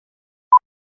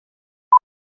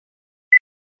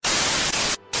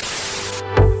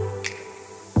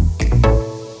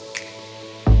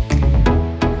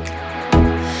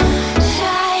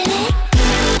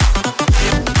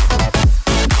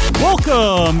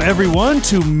Welcome, everyone,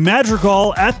 to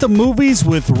Madrigal at the Movies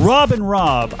with Rob and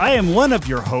Rob. I am one of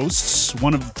your hosts,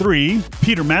 one of the three,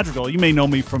 Peter Madrigal. You may know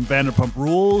me from Vanderpump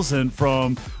Rules and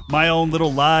from my own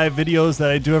little live videos that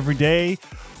I do every day.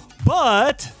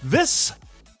 But this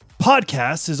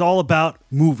podcast is all about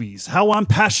movies, how I'm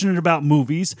passionate about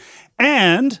movies,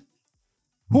 and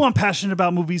who I'm passionate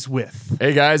about movies with.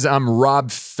 Hey guys, I'm Rob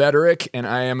Federick, and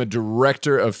I am a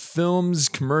director of films,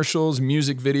 commercials,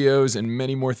 music videos, and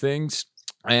many more things.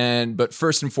 But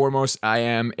first and foremost, I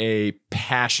am a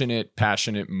passionate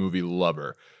movie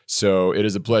lover. So it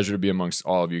is a pleasure to be amongst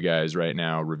all of you guys right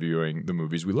now reviewing the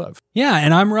movies we love. Yeah,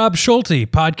 and I'm Rob Schulte,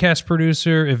 podcast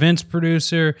producer, events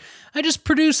producer. I just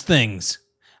produce things.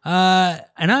 And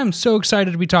I'm so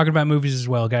excited to be talking about movies as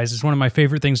well, guys. It's one of my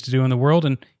favorite things to do in the world,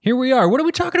 and here we are. What are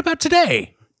we talking about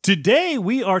today? Today,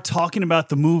 we are talking about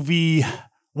the movie,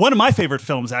 one of my favorite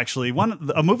films, actually,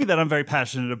 a movie that I'm very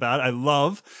passionate about. I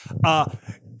love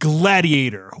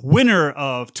Gladiator, winner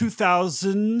of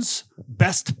 2000's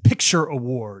Best Picture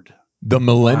Award. The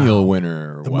millennial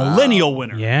winner. The millennial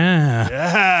winner. Yeah.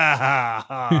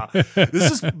 Yeah.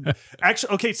 This is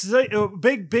actually, okay, so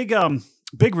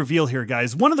big reveal here,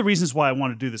 guys. One of the reasons why I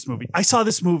want to do this movie, I saw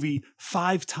this movie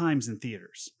 5 times in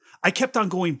theaters. I kept on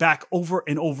going back over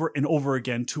and over and over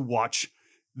again to watch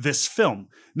this film.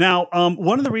 Now,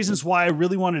 one of the reasons why I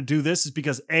really want to do this is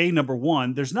because number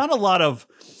one, there's not a lot of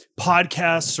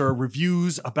podcasts or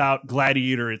reviews about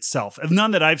Gladiator itself, and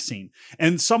none that I've seen.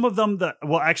 And some of them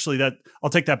I'll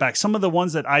take that back. Some of the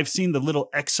ones that I've seen, the little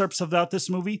excerpts about this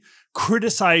movie,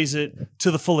 criticize it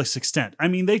to the fullest extent. I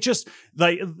mean, they just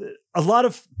a lot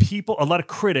of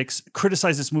critics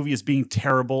criticize this movie as being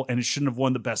terrible and it shouldn't have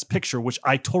won the Best Picture, which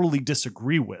I totally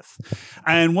disagree with.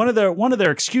 And one of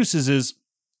their excuses is,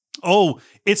 oh,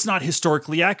 it's not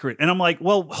historically accurate. And I'm like,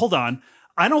 well, hold on.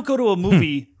 I don't go to a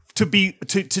movie to be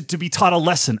taught a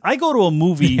lesson. I go to a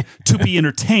movie to be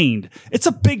entertained. It's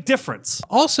a big difference.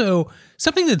 Also,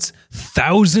 something that's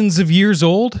thousands of years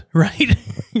old, right?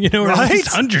 Or at least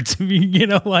hundreds of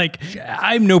years,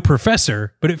 I'm no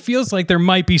professor, but it feels like there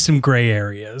might be some gray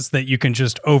areas that you can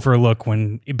just overlook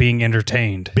when being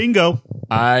entertained. Bingo.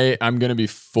 I'm going to be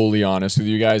fully honest with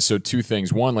you guys. So 2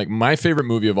 things. One, my favorite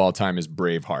movie of all time is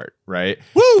Braveheart, right?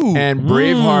 Woo! And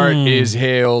Braveheart is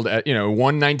hailed at,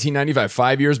 won 1995,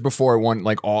 5 years before it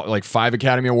won 5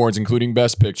 Academy Awards, including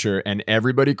Best Picture. And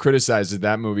everybody criticizes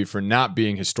that movie for not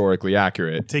being historically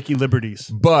accurate. Taking liberties.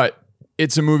 But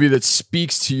it's a movie that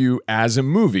speaks to you as a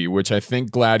movie, which I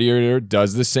think Gladiator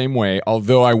does the same way.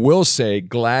 Although I will say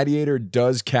Gladiator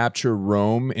does capture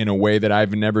Rome in a way that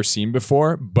I've never seen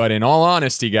before. But in all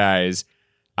honesty, guys,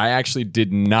 I actually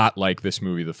did not like this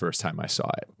movie the first time I saw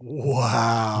it.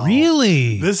 Wow.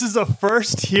 Really? This is a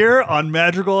first here on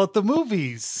Madrigal at the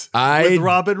Movies. With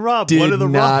Rob and Rob. Did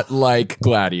not like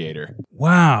Gladiator.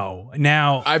 Wow.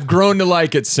 Now, I've grown to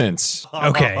like it since.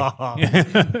 Okay.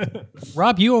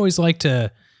 Rob, you always like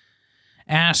to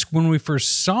ask when we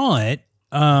first saw it.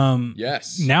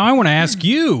 Yes. Now I want to ask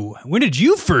you, when did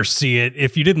you first see it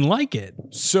if you didn't like it?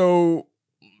 So,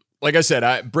 like I said,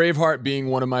 Braveheart being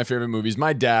one of my favorite movies.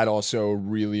 My dad also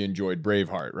really enjoyed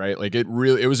Braveheart, right?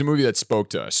 It was a movie that spoke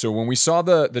to us. So when we saw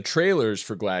the trailers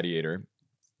for Gladiator,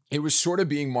 it was sort of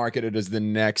being marketed as the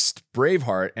next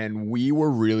Braveheart, and we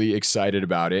were really excited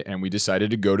about it, and we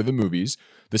decided to go to the movies,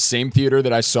 the same theater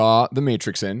that I saw The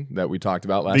Matrix in, that we talked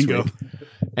about last week.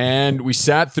 And we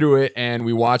sat through it, and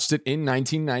we watched it in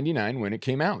 1999 when it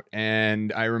came out.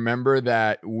 And I remember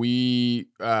that we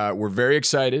were very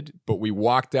excited, but we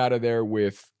walked out of there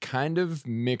with kind of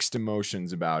mixed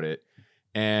emotions about it.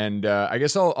 And I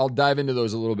guess I'll dive into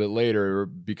those a little bit later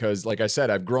because, like I said,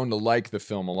 I've grown to like the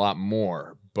film a lot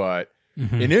more. But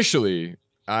initially,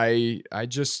 I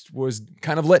just was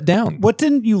kind of let down. What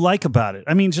didn't you like about it?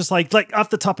 I mean, just like off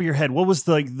the top of your head, what was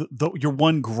your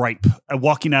one gripe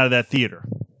walking out of that theater?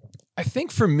 I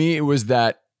think for me, it was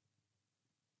that,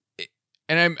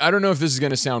 and I don't know if this is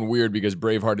going to sound weird because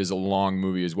Braveheart is a long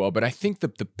movie as well, but I think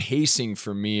that the pacing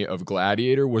for me of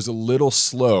Gladiator was a little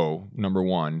slow, number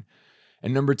one.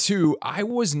 And number 2, I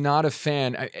was not a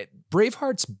fan.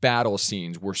 Braveheart's battle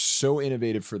scenes were so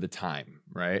innovative for the time,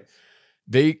 right?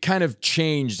 They kind of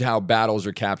changed how battles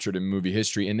are captured in movie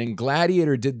history. And then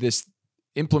Gladiator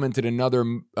implemented another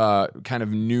kind of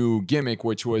new gimmick,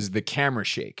 which was the camera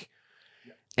shake.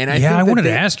 And I wanted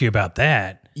to ask you about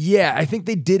that. Yeah, I think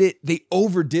they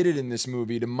overdid it in this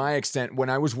movie to my extent when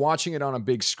I was watching it on a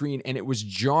big screen, and it was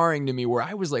jarring to me where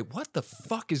I was like, what the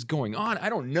fuck is going on? I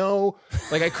don't know.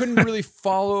 I couldn't really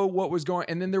follow what was going on.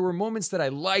 And then there were moments that I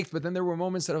liked, but then there were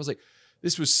moments that I was like,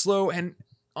 this was slow. And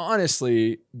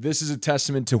honestly, this is a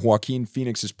testament to Joaquin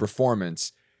Phoenix's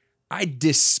performance. I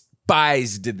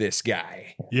despised this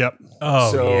guy. Yep.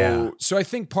 Oh, So I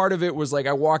think part of it was like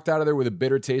I walked out of there with a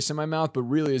bitter taste in my mouth, but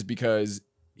really is because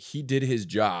he did his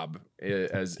job.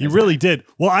 He really did.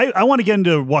 Well, I want to get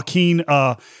into Joaquin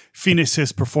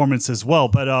Phoenix's performance as well.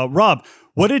 But Rob,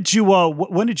 when did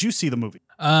you see the movie?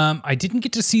 I didn't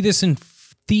get to see this in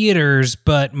theaters,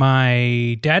 but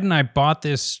my dad and I bought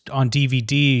this on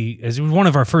DVD as it was one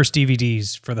of our first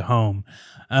DVDs for the home.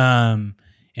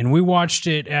 And we watched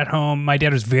it at home. My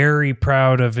dad was very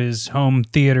proud of his home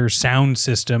theater sound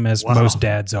system, as most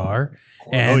dads are.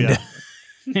 And,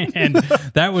 and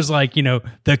that was like,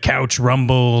 the couch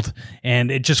rumbled,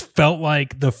 and it just felt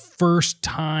like the first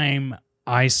time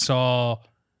I saw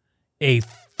a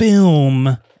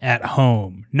film at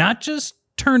home, not just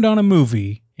turned on a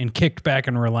movie and kicked back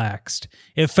and relaxed.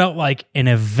 It felt like an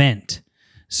event.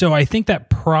 So I think that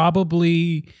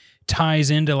probably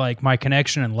ties into like my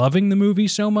connection and loving the movie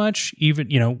so much,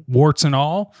 even, warts and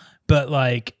all. But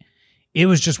like, it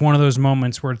was just one of those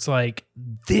moments where it's like,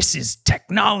 this is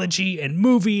technology and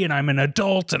movie, and I'm an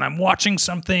adult and I'm watching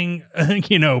something,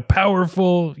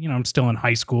 powerful. I'm still in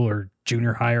high school or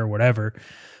junior high or whatever.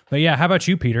 But yeah, how about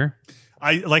you, Peter?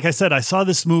 Like I said, I saw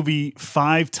this movie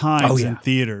 5 times in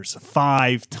theaters.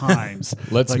 5 times.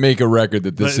 Let's make a record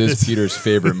that this is Peter's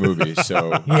favorite movie.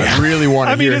 So I really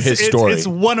want to hear his story. It's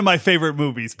one of my favorite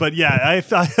movies. But yeah,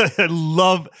 I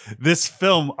love this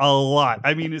film a lot.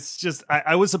 I mean, it's just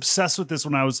I was obsessed with this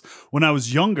when I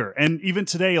was younger, and even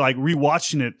today, like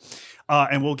rewatching it,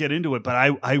 and we'll get into it. But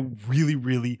I really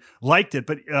really liked it.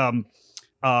 But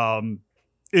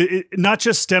It not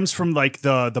just stems from like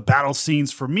the battle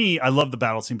scenes. For me, I love the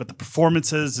battle scene, but the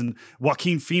performances and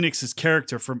Joaquin Phoenix's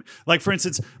character, for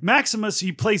instance, Maximus,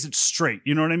 he plays it straight.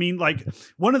 You know what I mean? Like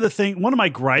one of my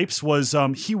gripes was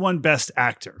he won Best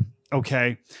Actor.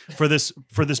 Okay, for this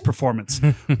performance,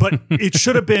 but it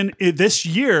should have been this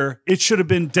year. It should have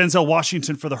been Denzel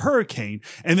Washington for The Hurricane,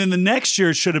 and then the next year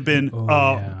it should have been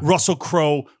Russell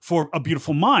Crowe for A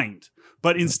Beautiful Mind.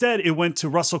 But instead, it went to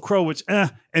Russell Crowe, which and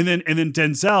then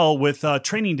Denzel with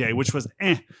Training Day, which was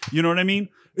You know what I mean?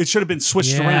 It should have been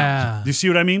switched around. Do you see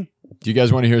what I mean? Do you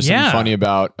guys want to hear something funny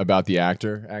about the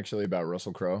actor, actually, about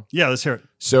Russell Crowe? Yeah, let's hear it.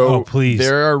 So please.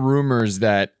 There are rumors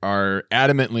that are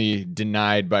adamantly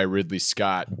denied by Ridley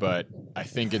Scott, but I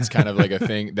think it's kind of like a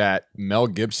thing that Mel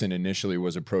Gibson initially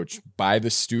was approached by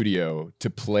the studio to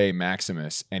play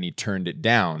Maximus, and he turned it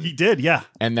down. He did, yeah.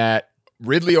 And that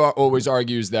Ridley always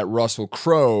argues that Russell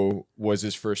Crowe was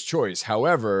his first choice.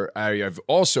 However, I have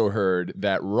also heard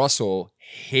that Russell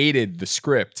hated the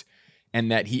script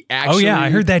and that he actually... Oh, yeah, I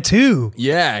heard that too.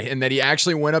 Yeah, and that he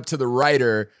actually went up to the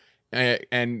writer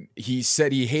and he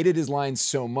said he hated his lines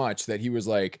so much that he was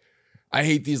like, I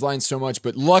hate these lines so much,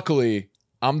 but luckily...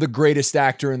 I'm the greatest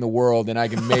actor in the world and I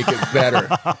can make it better.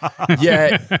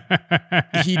 Yet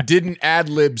he didn't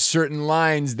ad-lib certain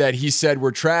lines that he said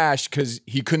were trash because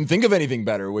he couldn't think of anything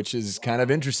better, which is kind of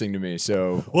interesting to me.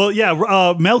 So, well,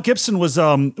 yeah, Mel Gibson was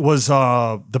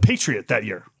the Patriot that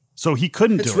year, so he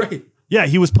couldn't do right. it. Yeah,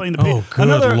 he was playing the Patriot. Oh,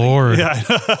 good Lord. Yeah.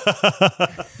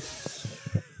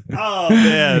 Oh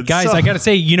man, guys, I gotta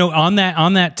say, on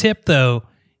that tip though,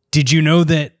 did you know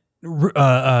that?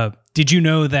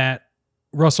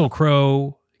 Russell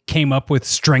Crowe came up with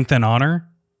Strength and Honor?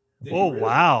 Oh,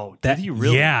 wow. Did he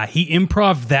really? Yeah, he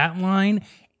improv'd that line.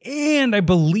 And I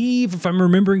believe, if I'm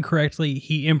remembering correctly,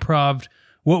 he improv'd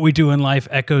What We Do in Life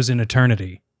Echoes in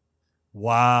Eternity.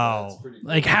 Wow.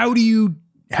 Like, how do you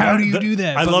do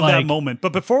that? I love that moment.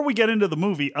 But before we get into the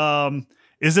movie,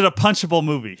 is it a punchable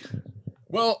movie?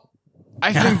 Well,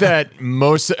 I think that I'm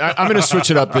going to switch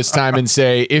it up this time and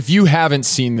say, if you haven't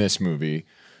seen this movie,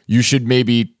 you should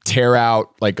maybe tear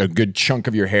out like a good chunk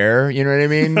of your hair. You know what I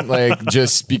mean? Like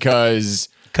just because.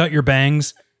 Cut your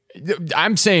bangs.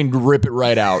 I'm saying rip it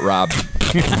right out, Rob.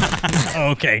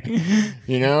 Okay.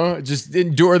 Just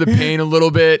endure the pain a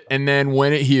little bit. And then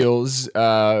when it heals,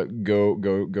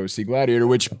 go see Gladiator,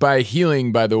 which by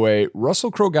healing, by the way,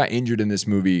 Russell Crowe got injured in this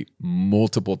movie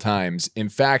multiple times. In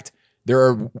fact, there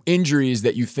are injuries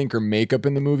that you think are makeup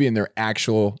in the movie, and they're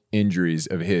actual injuries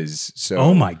of his. So,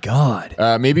 oh my God!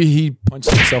 Maybe he punched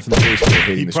himself in the face for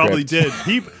hating the script. He probably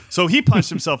did. He punched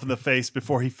himself in the face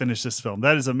before he finished this film.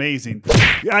 That is amazing,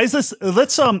 guys.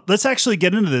 Let's actually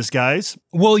get into this, guys.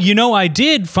 Well, I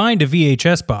did find a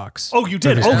VHS box. Oh, you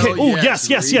did? Okay. Oh, yes.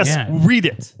 Yeah. Read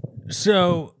it.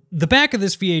 So the back of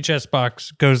this VHS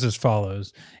box goes as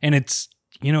follows, and it's.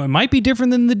 It might be different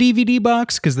than the DVD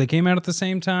box because they came out at the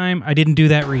same time. I didn't do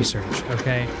that research,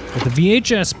 okay? But the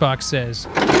VHS box says,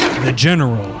 the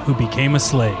general who became a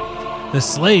slave, the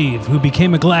slave who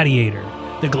became a gladiator,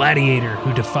 the gladiator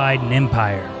who defied an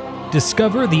empire,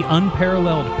 Discover the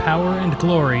unparalleled power and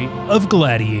glory of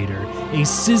Gladiator, a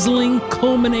sizzling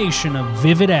culmination of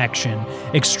vivid action,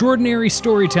 extraordinary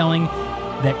storytelling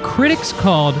that critics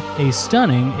called a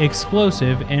stunning,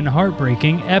 explosive, and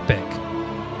heartbreaking epic.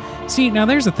 See, now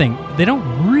there's the thing. They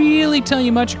don't really tell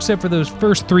you much except for those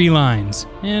first 3 lines.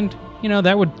 And,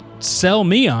 that would sell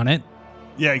me on it.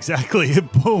 Yeah, exactly.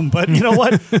 Boom. But you know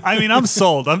what? I mean, I'm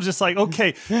sold. I'm just like,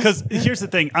 okay. Because here's the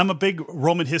thing. I'm a big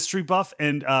Roman history buff,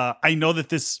 and I know that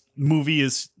this movie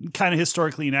is kind of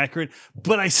historically inaccurate,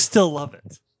 but I still love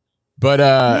it. But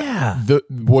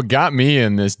what got me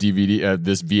in this DVD,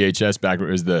 this VHS back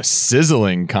is the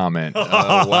sizzling comment.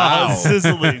 Wow,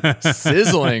 sizzling,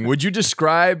 sizzling. Would you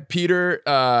describe Peter?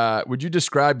 Would you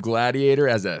describe Gladiator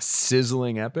as a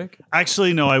sizzling epic?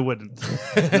 Actually, no, I wouldn't.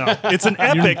 No, it's an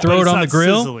epic. Throw it on the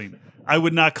grill. Sizzling. I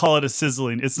would not call it a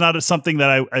sizzling. It's not something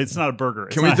that it's not a burger.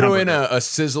 Can we throw in a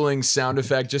sizzling sound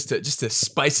effect just to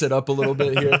spice it up a little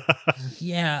bit here?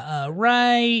 Yeah,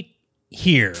 right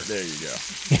here. There you go.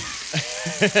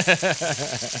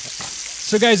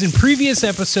 So guys, in previous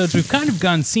episodes, we've kind of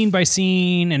gone scene by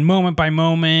scene and moment by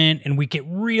moment, and we get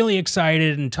really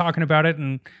excited and talking about it,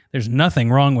 and there's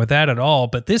nothing wrong with that at all.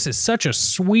 But this is such a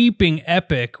sweeping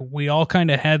epic, we all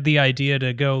kind of had the idea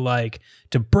to go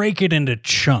to break it into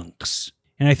chunks.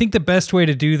 And I think the best way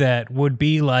to do that would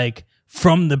be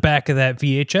from the back of that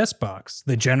VHS box,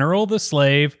 the general, the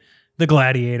slave, the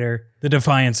gladiator, the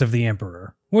defiance of the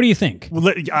emperor. What do you think?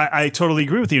 Well, I totally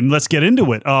agree with you, and let's get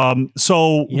into it.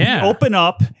 We open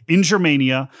up in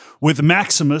Germania with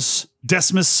Maximus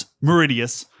Decimus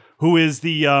Meridius, who is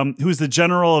the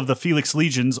general of the Felix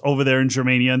legions over there in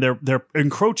Germania, and they're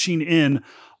encroaching in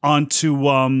onto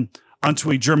a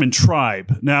German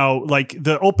tribe. Now,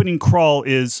 the opening crawl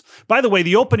is, by the way,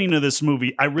 the opening of this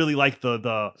movie, I really like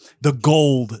the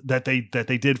gold that they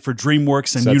did for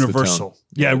DreamWorks and Sets Universal.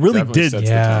 Yeah, it really did.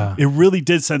 It really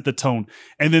did set the tone.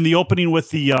 And then the opening with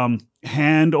the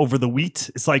hand over the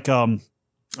wheat, it's I don't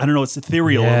know, it's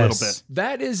ethereal a little bit.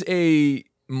 That is a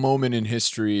moment in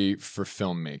history for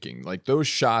filmmaking. Those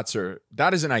shots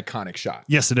that is an iconic shot.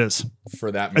 Yes, it is.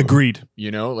 For that movie. Agreed.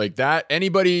 That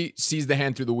anybody sees the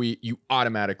hand through the wheat, you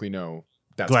automatically know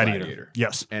that's Gladiator.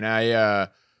 Yes. And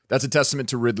that's a testament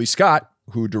to Ridley Scott,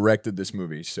 who directed this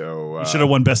movie. So he should have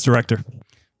won Best Director.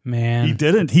 Man, he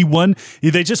didn't. He won.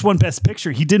 They just won Best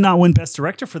Picture. He did not win Best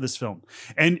Director for this film,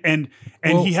 and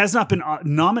he has not been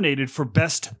nominated for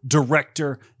Best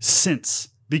Director since.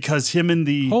 Because him and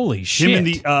the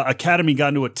Academy got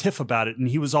into a tiff about it, and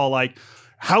he was all like,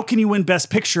 "How can you win Best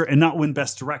Picture and not win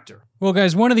Best Director?" Well,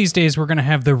 guys, one of these days we're going to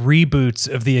have the reboots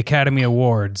of the Academy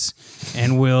Awards,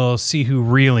 and we'll see who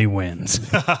really wins.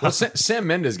 Well, Sam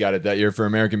Mendes got it that year for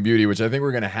American Beauty, which I think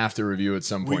we're going to have to review at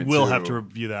some point. We will have to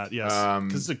review that, yes,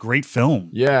 because it's a great film.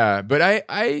 Yeah, but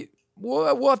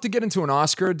we'll have to get into an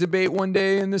Oscar debate one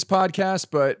day in this podcast,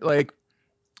 but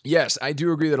yes, I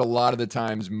do agree that a lot of the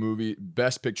times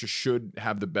Best Picture should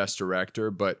have the Best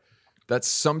Director, but that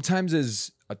sometimes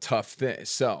is a tough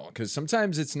sell because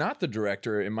sometimes it's not the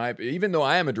director. Even though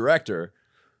I am a director,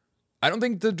 I don't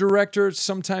think the director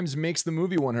sometimes makes the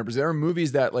movie 100%. There are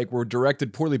movies that were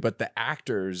directed poorly, but the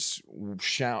actors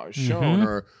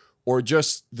shown or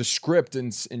just the script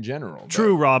in general.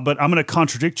 True, Rob, but I'm going to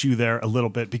contradict you there a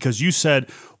little bit because you said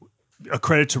a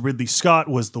credit to Ridley Scott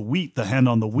was the wheat, the hand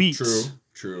on the wheat.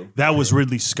 True. That was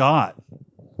Ridley Scott.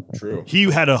 True. He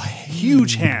had a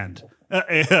huge hand.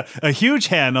 A huge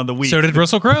hand on the wheat. So did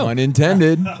Russell Crowe.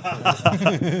 Unintended.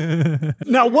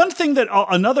 Now, one thing that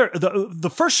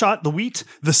the first shot, the wheat,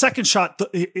 the second shot,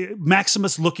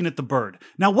 Maximus looking at the bird.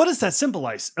 Now, what does that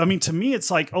symbolize? I mean, to me,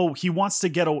 it's he wants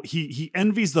to he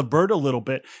envies the bird a little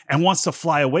bit and wants to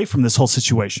fly away from this whole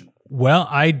situation. Well,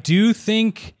 I do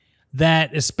think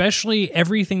that especially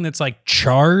everything that's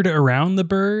charred around the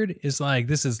bird is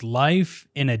this is life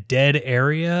in a dead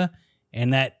area,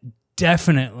 and that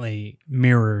definitely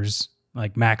mirrors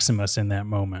Maximus in that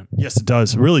moment. Yes, it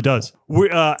does. It really does.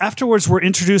 Afterwards, we're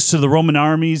introduced to the Roman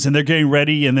armies, and they're getting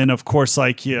ready. And then, of course,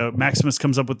 Maximus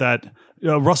comes up with that.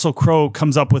 Russell Crowe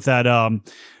comes up with that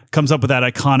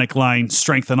iconic line,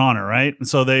 "Strength and honor." Right, and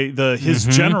so his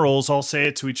generals all say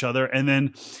it to each other, and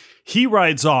then he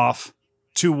rides off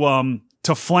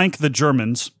to flank the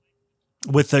Germans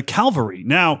with the cavalry.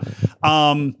 Now,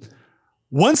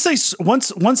 once they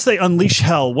unleash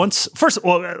hell, first of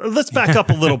all, let's back up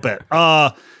a little bit.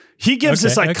 He gives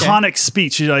this iconic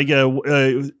speech. He's like,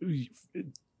 "Do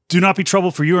not be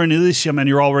troubled, for you are in Elysium and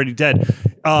you're already dead."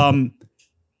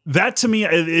 That to me,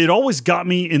 it always got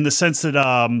me in the sense that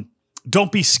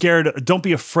don't be scared. Don't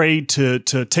be afraid to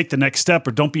take the next step,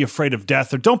 or don't be afraid of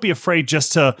death, or don't be afraid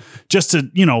just to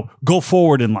go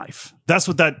forward in life. That's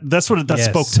what that Yes.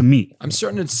 spoke to me. I'm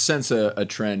starting to sense a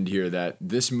trend here that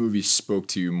this movie spoke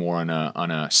to you more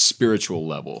on a spiritual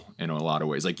level in a lot of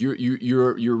ways. Like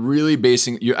you're really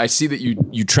basing. I see that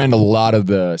you trend a lot of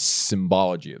the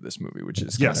symbology of this movie, which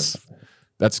is kind of.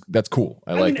 That's cool.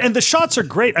 I like mean, and the shots are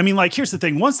great. I mean, like, here's the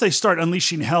thing: once they start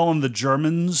unleashing hell on the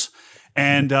Germans,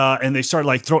 and they start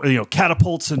like throwing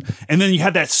catapults, and then you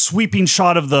had that sweeping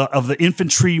shot of the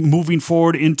infantry moving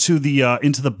forward into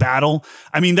the battle.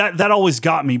 I mean, that always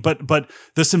got me. But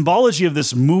the symbology of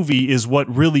this movie is what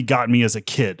really got me as a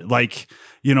kid. Like,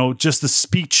 just the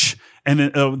speech. And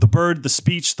then the bird, the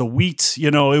speech, the wheat,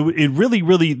 it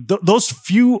really, those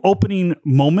few opening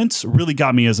moments really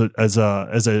got me as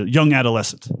a young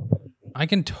adolescent. I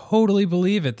can totally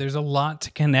believe it. There's a lot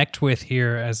to connect with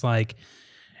here as like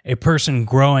a person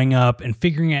growing up and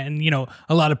figuring out, and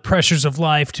a lot of pressures of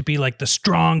life to be like the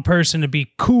strong person, to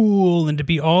be cool, and to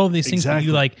be all of these things. But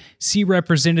you like see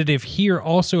representative here,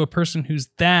 also a person who's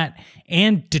that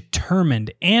and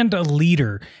determined and a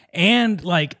leader and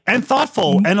like and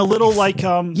thoughtful and a little like he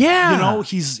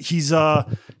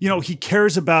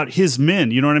cares about his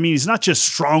men. You know what I mean? He's not just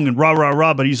strong and rah rah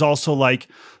rah, but he's also like,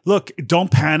 look,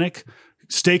 don't panic,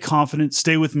 stay confident,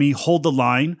 stay with me, hold the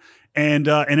line. And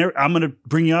I'm going to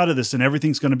bring you out of this, and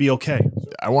everything's going to be okay.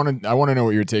 I want to know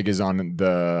what your take is on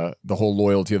the whole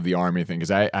loyalty of the army thing, because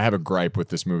I have a gripe with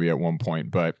this movie at one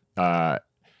point, but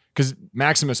because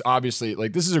Maximus, obviously,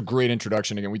 like, this is a great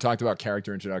introduction. Again, we talked about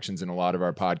character introductions in a lot of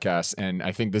our podcasts, and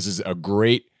I think this is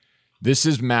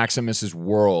Maximus's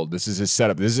world. This is his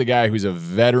setup. This is a guy who's a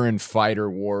veteran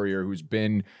fighter warrior who's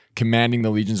been commanding the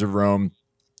legions of Rome.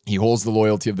 He holds the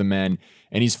loyalty of the men,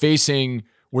 and he's facing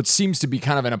what seems to be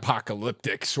kind of an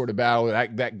apocalyptic sort of battle.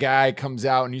 That guy comes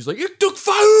out and he's like, "It took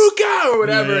Faruka," or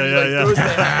whatever. And he throws the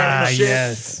hat and shit.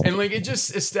 Yes. And like, it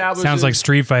just establishes. Sounds like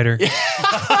Street Fighter.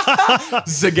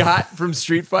 Zagat from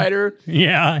Street Fighter.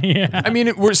 Yeah. I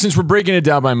mean, since we're breaking it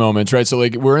down by moments, right? So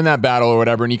like, we're in that battle or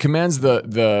whatever, and he commands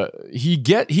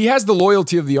he has the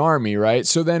loyalty of the army, right?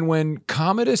 So then when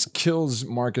Commodus kills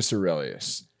Marcus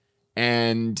Aurelius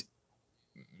and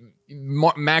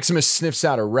Maximus sniffs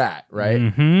out a rat, right?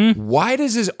 Mm-hmm. Why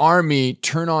does his army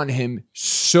turn on him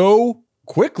so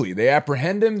quickly? They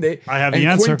apprehend him. I have the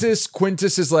answer.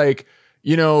 Quintus is like,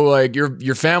 like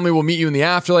your family will meet you in the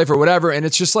afterlife or whatever, and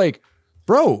it's just like,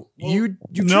 bro, you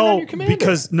turn on your commander.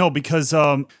 because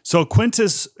so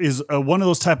Quintus is one of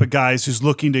those type of guys who's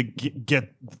looking to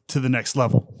get to the next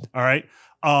level. All right.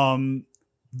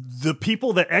 The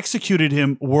people that executed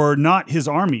him were not his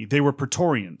army. They were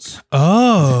Praetorians.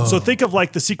 Oh. So think of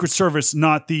like the Secret Service,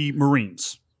 not the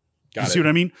Marines. Got you it. see what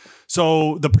I mean?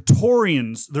 So the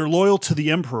Praetorians, they're loyal to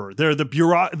the emperor. They're the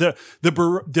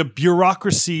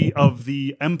bureaucracy of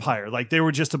the empire. Like, they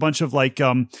were just a bunch of like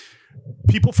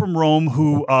people from Rome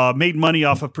who made money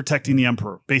off of protecting the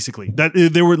emperor, basically. That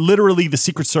they were literally the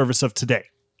Secret Service of today.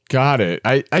 Got it.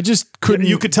 I just couldn't.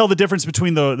 You could tell the difference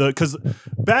between the because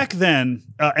back then,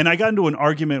 and I got into an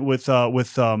argument with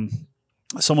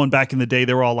someone back in the day.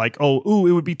 They were all like, it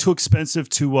would be too expensive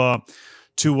for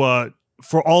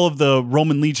all of the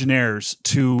Roman legionnaires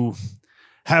to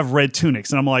have red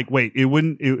tunics. And I'm like, wait, it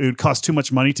would cost too much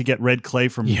money to get red clay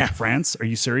from France. Are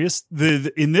you serious?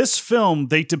 In this film,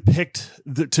 they depict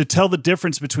to tell the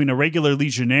difference between a regular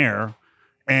legionnaire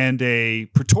and a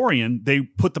Praetorian. They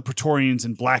put the Praetorians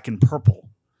in black and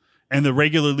purple, and the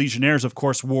regular legionnaires, of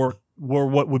course, wore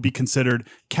what would be considered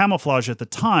camouflage at the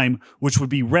time, which would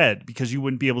be red, because you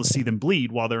wouldn't be able to see them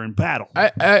bleed while they're in battle.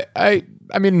 I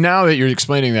mean, now that you're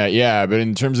explaining that, yeah, but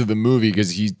in terms of the movie, because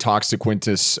he talks to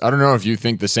Quintus, I don't know if you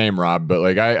think the same, Rob, but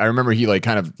like I remember he like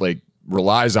kind of like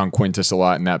relies on Quintus a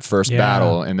lot in that first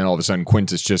battle, and then all of a sudden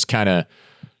Quintus just kind of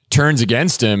turns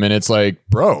against him, and it's like,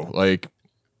 bro, like,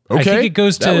 okay, I think it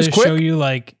goes to show you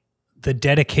like the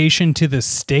dedication to the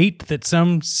state that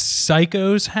some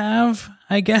psychos have,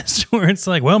 I guess, where it's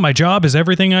like, well, my job is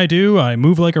everything I do. I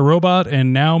move like a robot,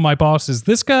 and now my boss is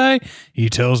this guy. He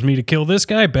tells me to kill this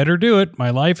guy. Better do it.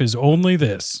 My life is only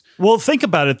this. Well, think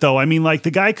about it, though. I mean, like,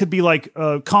 the guy could be like,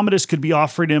 Commodus could be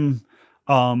offering him,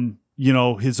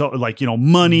 his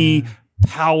money,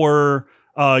 power.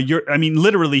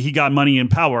 Literally, he got money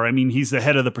and power. I mean, he's the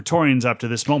head of the Praetorians up to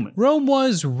this moment. Rome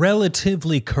was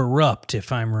relatively corrupt,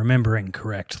 if I'm remembering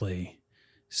correctly.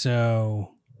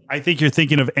 So I think you're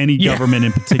thinking of any government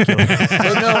in particular.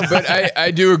 Well, no, but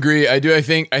I do agree. I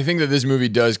think that this movie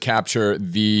does capture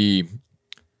the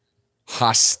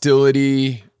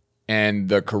hostility and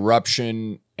the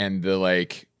corruption and the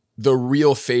like the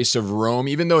real face of Rome,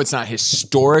 even though it's not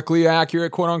historically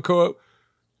accurate, quote unquote.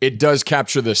 It does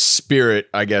capture the spirit,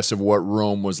 I guess, of what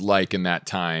Rome was like in that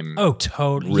time. Oh,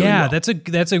 totally. Really Yeah, well.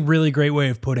 that's a really great way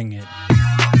of putting it.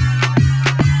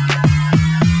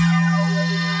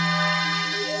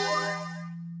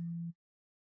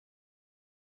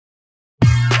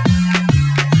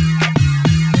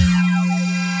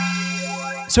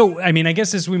 So, I mean, I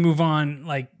guess as we move on,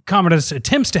 like, Commodus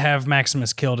attempts to have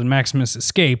Maximus killed and Maximus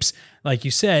escapes, like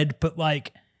you said, but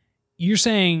like you're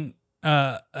saying,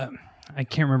 I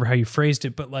can't remember how you phrased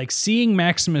it, but like seeing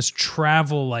Maximus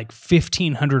travel like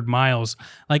 1,500 miles,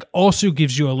 like also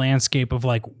gives you a landscape of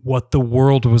like what the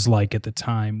world was like at the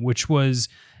time, which was,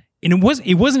 and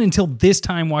it wasn't until this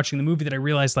time watching the movie that I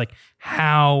realized like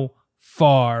how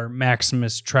far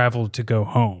Maximus traveled to go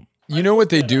home. You know what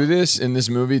they do this in this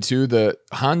movie too? The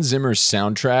Hans Zimmer's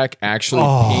soundtrack actually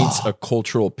paints a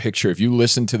cultural picture. If you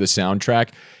listen to the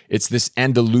soundtrack, it's this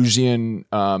Andalusian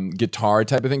guitar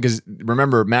type of thing. Because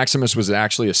remember, Maximus was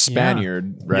actually a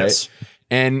Spaniard, right? Yes.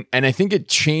 And I think it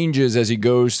changes as he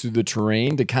goes through the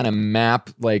terrain to kind of map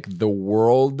like the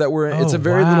world that we're in. It's a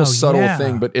very little subtle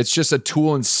thing, but it's just a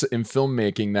tool in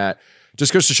filmmaking that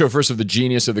just goes to show first of the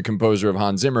genius of the composer of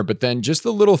Hans Zimmer, but then just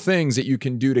the little things that you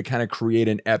can do to kind of create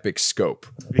an epic scope.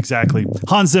 Exactly.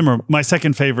 Hans Zimmer, my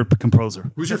second favorite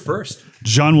composer. Who's your first?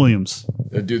 John Williams.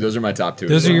 Dude, those are my top two.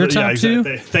 Those are your top two?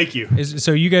 Thank you.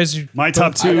 So you guys, My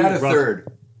top two. I'd add a third.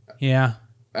 yeah.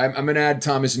 I'm going to add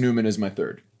Thomas Newman as my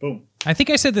third. Boom. I think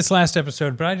I said this last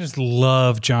episode, but I just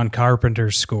love John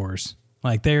Carpenter's scores.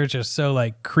 Like they're just so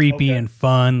like creepy and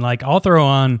fun. Like I'll throw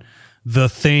on The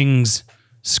Thing's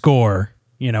score,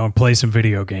 you know, and play some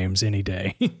video games any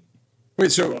day. But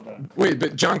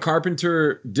John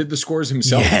Carpenter did the scores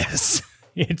himself? Yes.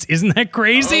 Isn't that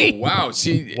crazy? Oh, wow.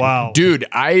 See, Wow. Dude,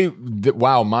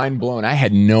 wow, mind blown. I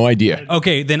had no idea.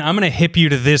 Okay, then I'm going to hip you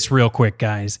to this real quick,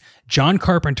 guys. John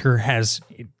Carpenter has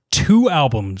 2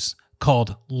 albums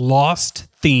called Lost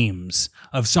Themes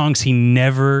of songs he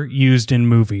never used in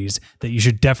movies that you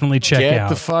should definitely check out. Get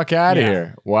the fuck out of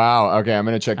here. Wow. Okay, I'm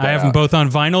going to check that out. I have them both on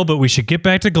vinyl, but we should get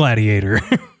back to Gladiator.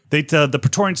 The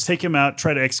Praetorians take him out,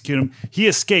 try to execute him. He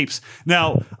escapes.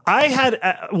 Now, I had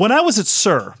when I was at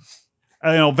SUR,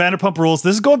 Vanderpump Rules.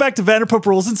 This is going back to Vanderpump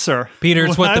Rules and SUR. Peter,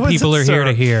 it's When what I the was people at are here SUR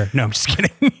to hear. No, I'm just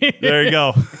kidding. There you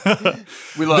go.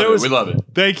 We love it. We love it.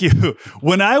 Thank you.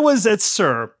 When I was at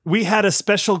SUR, we had a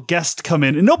special guest come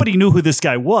in, and nobody knew who this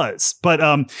guy was, but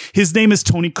his name is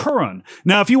Tony Curran.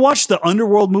 Now, if you watch the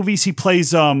Underworld movies, he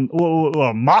plays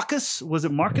Marcus. Was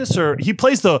it Marcus? Or he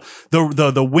plays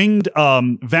the winged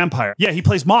vampire. Yeah, he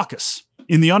plays Marcus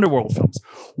in the Underworld films.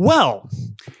 Well,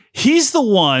 he's the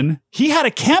one, he had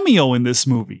a cameo in this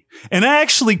movie. And I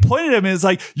actually pointed at him and it's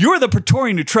like, you're the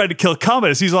Praetorian who tried to kill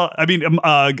Commodus.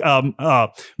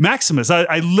 Maximus.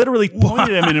 I literally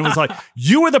pointed at him and it was like,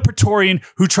 you were the Praetorian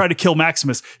who tried to kill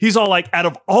Maximus. He's all like, out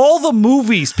of all the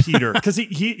movies, Peter, because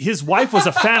his wife was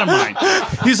a fan of mine.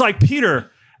 He's like,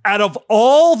 Peter, out of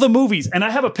all the movies, and I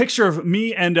have a picture of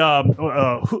me and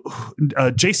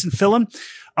Jason Fillon,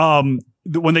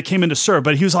 when they came into SUR,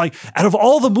 but he was like, out of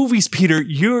all the movies, Peter,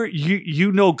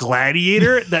 you know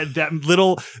Gladiator, that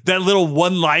little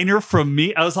one-liner from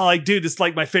me. I was all like, dude, it's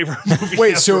like my favorite movie.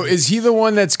 Wait, ever. so is he the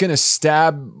one that's going to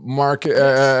stab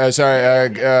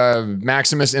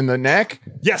Maximus in the neck?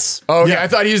 Yes. Oh, okay. Yeah. I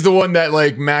thought he's the one that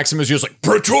like Maximus was like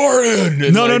Praetorian.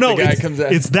 And, No. The guy It's, comes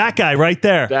out. it's that guy right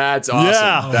there. That's awesome.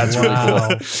 Yeah. That's really cool.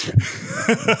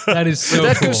 That is so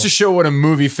That cool. goes to show what a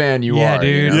movie fan you Yeah, are.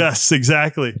 dude. You know? Yes,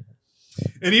 exactly.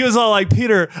 And he was all like,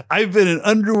 Peter, I've been in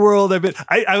Underworld.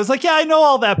 I was like, yeah, I know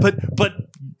all that, but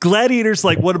Gladiator's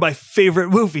like one of my favorite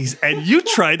movies, and you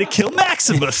tried to kill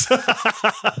Maximus.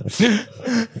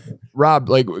 Rob,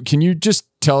 like, can you just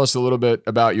tell us a little bit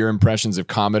about your impressions of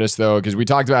Commodus, though? Because we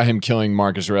talked about him killing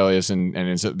Marcus Aurelius,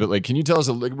 but like, can you tell us?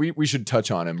 We should touch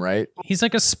on him, right? He's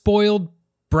like a spoiled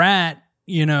brat,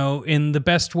 you know, in the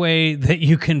best way that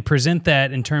you can present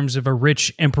that in terms of a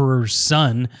rich emperor's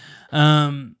son.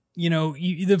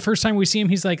 The first time we see him,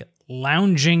 he's like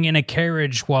lounging in a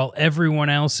carriage while everyone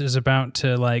else is about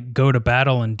to like go to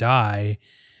battle and die.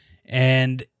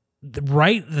 And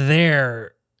right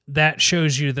there, that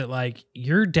shows you that like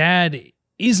your dad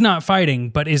is not fighting,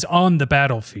 but is on the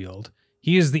battlefield.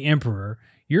 He is the emperor.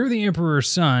 You're the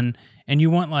emperor's son, and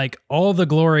you want like all the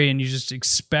glory, and you just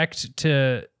expect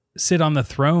to sit on the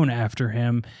throne after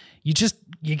him.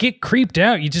 You get creeped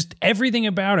out. Everything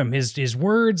about him, his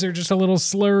words are just a little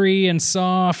slurry and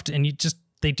soft, and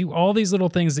they do all these little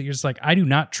things that you're just like, I do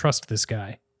not trust this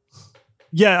guy.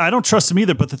 Yeah, I don't trust him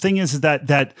either. But the thing is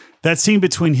that scene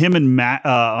between him and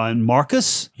and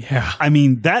Marcus. Yeah. I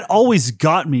mean, that always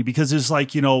got me because it's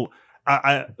like,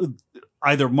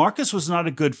 either Marcus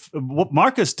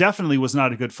definitely was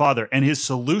not a good father, and his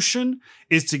solution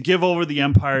is to give over the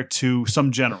empire to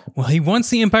some general. Well, he wants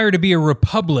the empire to be a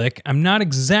republic. I'm not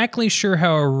exactly sure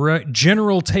how a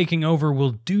general taking over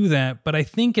will do that, but I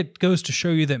think it goes to show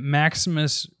you that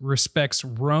Maximus respects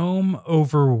Rome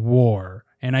over war.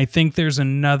 And I think there's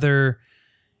another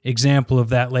example of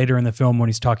that later in the film when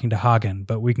he's talking to Hagen,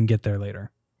 but we can get there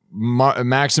later.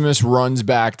 Maximus runs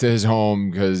back to his home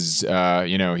because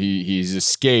he's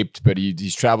escaped, but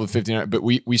he's traveled 59. But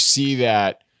we see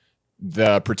that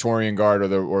the Praetorian Guard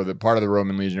or the part of the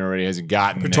Roman Legion already has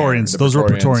gotten Praetorians. Those were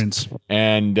Praetorians,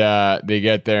 and they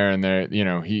get there, and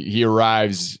he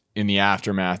arrives in the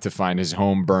aftermath to find his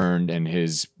home burned and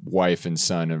his wife and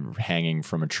son are hanging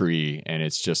from a tree, and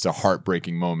it's just a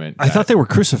heartbreaking moment. I thought they were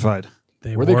crucified.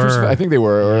 Were they crucified? I think they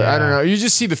were. Or I don't know. You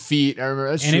just see the feet. I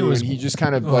remember that's and true. It was, and he just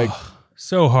kind of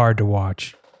so hard to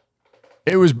watch.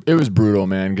 It was brutal,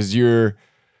 man, because you're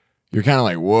kind of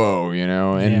like, whoa,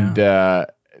 and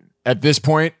at this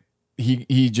point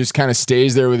he just kind of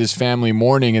stays there with his family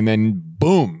mourning, and then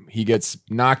boom, he gets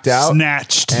knocked out,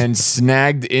 snatched, and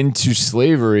snagged into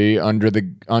slavery under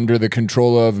the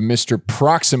control of Mr.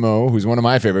 Proximo, who's one of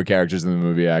my favorite characters in the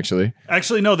movie. Actually,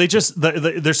 no, they just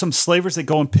there's some slavers that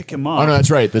go and pick him up. Oh no,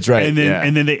 that's right, and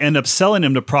then they end up selling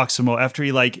him to Proximo after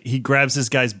he grabs this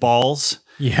guy's balls.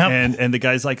 Yeah, and the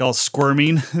guy's like all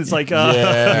squirming. It's like,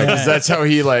 because that's how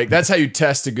you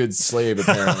test a good slave.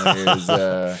 Apparently,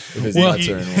 if his nuts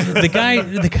are in order.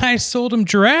 The guy sold him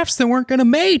giraffes that weren't going to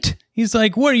mate. He's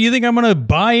like, "What do you think? I'm going to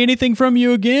buy anything from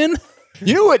you again?"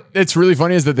 You know what? It's really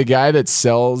funny is that the guy that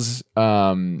sells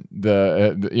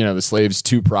the slaves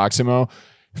to Proximo.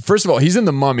 First of all, he's in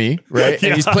The Mummy, right?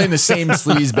 And he's playing the same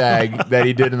sleazebag that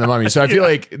he did in The Mummy. So I feel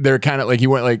like they're kind of like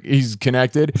he's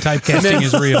connected. Typecasting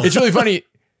is real. It's really funny.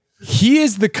 He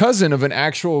is the cousin of an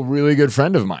actual really good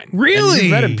friend of mine. Really? And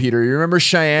you met him, Peter. You remember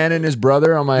Cheyenne and his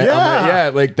brother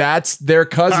like that's their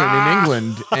cousin in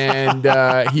England,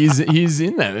 and he's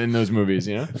in those movies.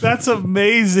 That's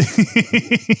amazing.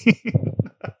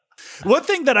 One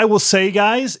thing that I will say,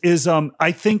 guys, is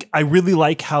I think I really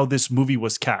like how this movie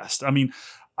was cast. I mean,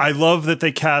 I love that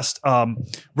they cast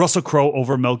Russell Crowe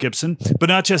over Mel Gibson, but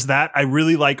not just that. I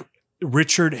really like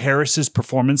Richard Harris's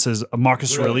performance as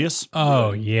Marcus Aurelius.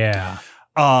 Oh yeah.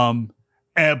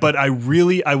 But I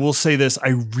will say this. I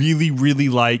really, really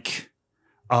like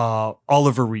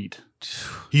Oliver Reed.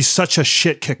 He's such a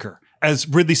shit kicker. As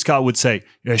Ridley Scott would say,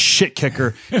 a shit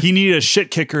kicker. He needed a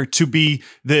shit kicker to be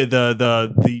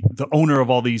the owner of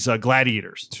all these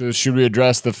gladiators. So should we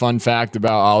address the fun fact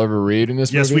about Oliver Reed in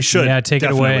this movie? Yes, we should. Yeah, take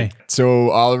Definitely. it away. So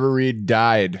Oliver Reed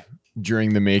died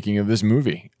during the making of this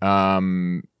movie.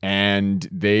 And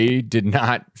they did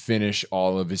not finish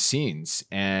all of his scenes.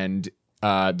 And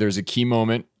there's a key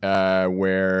moment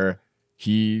where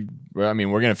we're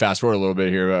going to fast forward a little bit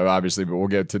here, obviously, but we'll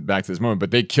get back to this moment.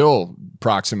 But they kill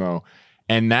Proximo.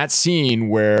 And that scene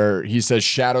where he says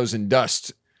shadows and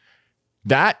dust,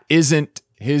 that isn't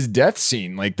his death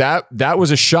scene. Like that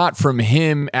was a shot from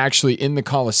him actually in the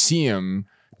Colosseum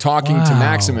talking to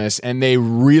Maximus. And they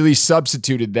really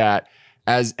substituted that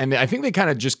and I think they kind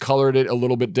of just colored it a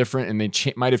little bit different, and they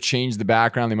might have changed the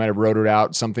background. They might have wrote it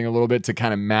out something a little bit to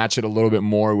kind of match it a little bit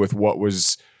more with what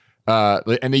was,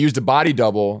 and they used a body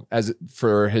double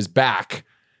for his back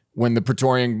when the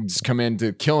Praetorians come in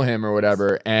to kill him or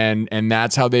whatever. And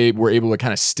that's how they were able to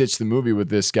kind of stitch the movie with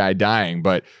this guy dying.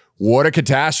 But what a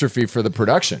catastrophe for the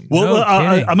production. Well,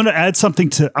 I'm going to add something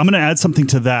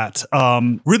to that.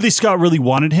 Ridley Scott really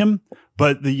wanted him,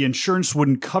 but the insurance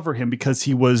wouldn't cover him because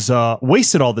he was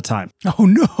wasted all the time. Oh,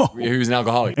 no. He was an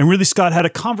alcoholic. And Ridley Scott had a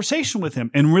conversation with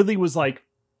him and really was like,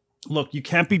 look, you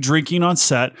can't be drinking on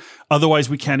set. Otherwise,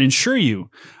 we can't insure you.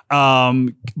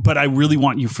 But I really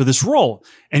want you for this role.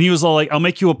 And he was all like, I'll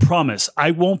make you a promise. I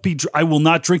will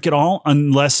not drink at all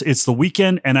unless it's the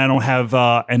weekend and I don't have,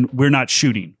 and we're not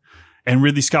shooting. And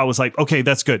Ridley Scott was like, okay,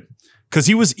 that's good. Cause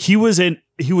he was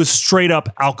straight up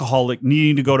alcoholic,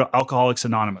 needing to go to Alcoholics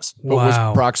Anonymous. But was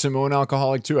Proximo an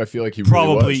alcoholic too? I feel like he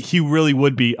really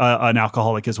would be an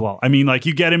alcoholic as well. I mean, like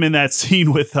you get him in that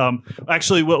scene with,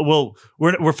 actually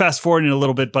we're fast forwarding a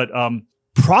little bit, but,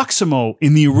 Proximo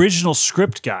in the original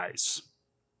script, guys,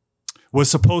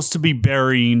 was supposed to be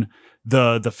burying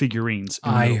the figurines.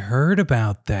 I heard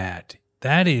about that.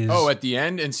 That is. Oh, at the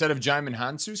end instead of Djimon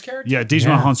Hounsou's character? Yeah,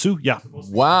 Djimon Hounsou. Yeah.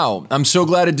 Wow. I'm so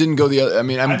glad it didn't go the other. I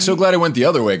mean, I'm so glad it went the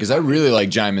other way because I really like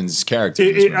Djimon's character.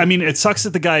 I mean, it sucks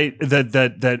that the guy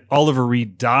that Oliver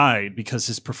Reed died because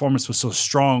his performance was so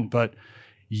strong. But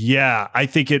yeah, I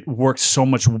think it worked so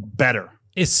much better.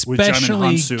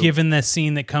 Especially given the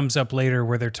scene that comes up later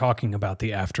where they're talking about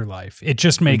the afterlife. It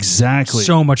just makes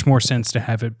so much more sense to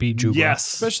have it be Juba.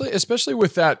 Yes. Especially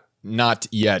with that "not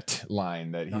yet"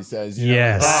 line that he says.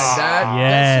 Yes.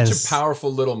 That's such a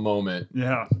powerful little moment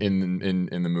in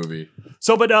the movie.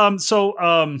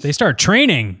 They start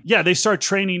training. Yeah, they start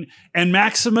training, and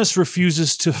Maximus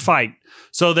refuses to fight.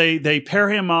 So they pair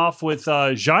him off with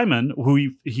Djimon, who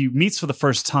he meets for the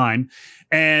first time,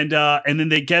 and then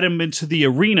they get him into the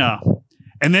arena,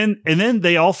 and then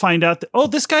they all find out that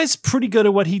this guy's pretty good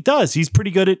at what he does. He's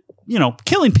pretty good at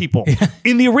killing people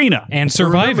in the arena and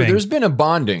surviving. Remember, there's been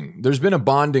a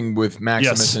bonding with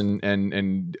Maximus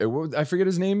and I forget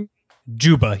his name.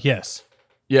 Juba. Yes.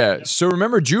 Yeah. So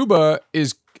remember, Juba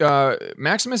is.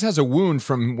 Maximus has a wound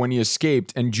from when he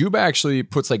escaped, and Juba actually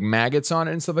puts like maggots on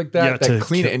it and stuff like that that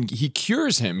clean it, and he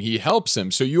cures him. He helps him.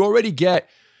 So you already get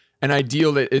an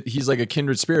ideal that he's like a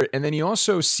kindred spirit, and then he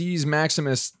also sees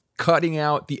Maximus cutting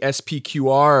out the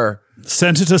SPQR.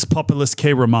 Senatus Populus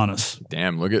K Romanus.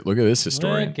 Damn! Look at this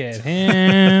historian. Look at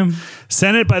him.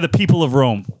 Senate by the people of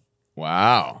Rome.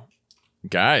 Wow,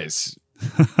 guys.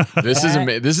 This is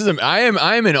amazing. I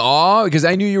am in awe because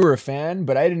I knew you were a fan,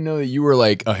 but I didn't know that you were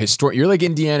like a historian. You're like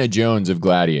Indiana Jones of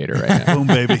Gladiator right now. Boom,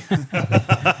 baby.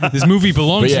 This movie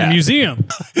belongs in a museum.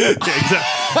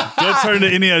 Exactly. Don't turn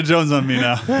to Indiana Jones on me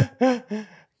now.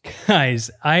 Guys,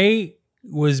 I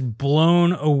was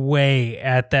blown away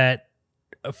at that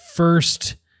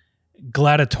first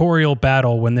gladiatorial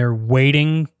battle when they're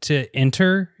waiting to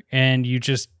enter and you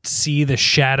just see the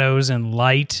shadows and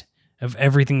light of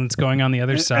everything that's going on the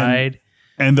other side.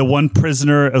 And the one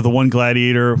prisoner of the one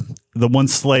gladiator, the one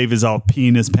slave is all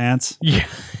peeing his pants. Yeah.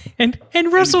 And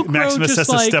Russell Crowe Maximus just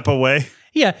has to step away.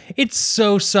 Yeah. It's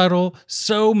so subtle,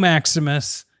 so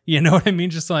Maximus. You know what I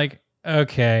mean? Just like,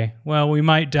 okay, well, we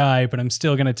might die, but I'm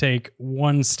still going to take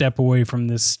one step away from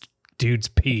this dude's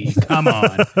pee. Come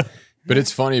on. But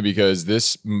it's funny because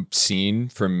this scene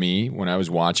for me, when I was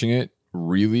watching it,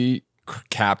 really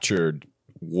captured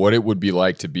what it would be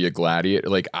like to be a gladiator.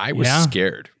 Like I was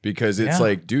scared because it's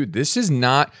like, dude, this is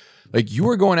not like you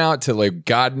were going out to like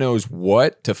God knows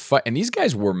what to fight. And these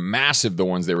guys were massive, the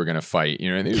ones they were going to fight,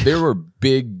 they were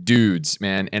big dudes,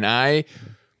 man. And I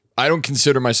don't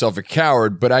consider myself a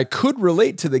coward, but I could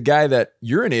relate to the guy that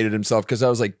urinated himself because I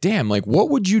was like, damn, like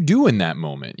what would you do in that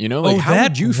moment? Like how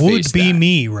would you face that? That would be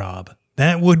me, Rob.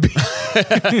 That would be.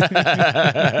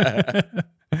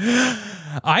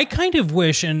 I kind of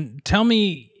wish, and tell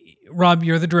me, Rob,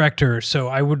 you're the director, so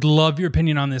I would love your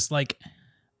opinion on this. Like,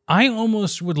 I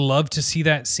almost would love to see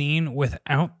that scene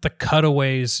without the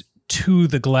cutaways to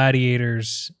the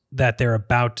gladiators that they're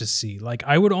about to see. Like,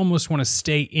 I would almost want to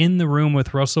stay in the room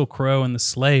with Russell Crowe and the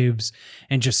slaves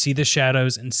and just see the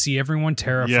shadows and see everyone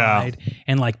terrified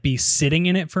and like be sitting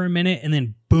in it for a minute, and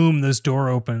then boom, those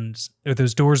doors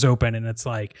open, and it's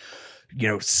like,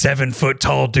 7-foot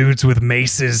tall dudes with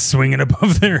maces swinging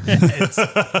above their heads.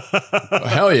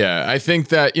 Hell yeah. I think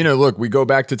that, look, we go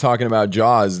back to talking about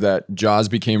Jaws, that Jaws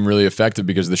became really effective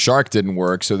because the shark didn't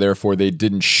work. So therefore they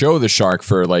didn't show the shark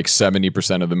for like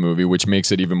 70% of the movie, which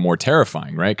makes it even more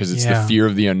terrifying, right? Because it's the fear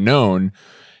of the unknown.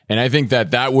 And I think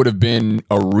that would have been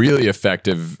a really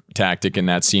effective tactic in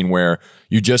that scene where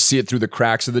you just see it through the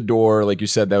cracks of the door. Like you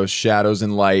said, those shadows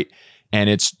and light.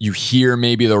 And you hear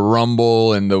maybe the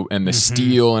rumble and the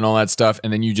steel and all that stuff,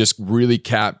 and then you just really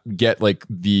get like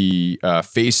the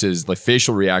faces, like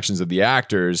facial reactions of the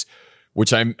actors,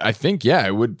 which I think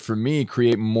it would for me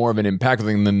create more of an impact.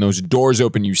 And then those doors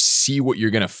open, you see what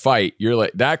you're gonna fight. You're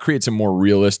like that creates a more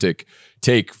realistic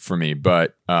take for me.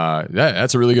 But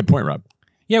that's a really good point, Rob.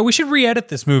 Yeah, we should re-edit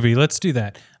this movie. Let's do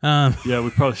that. Yeah, we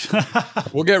probably should.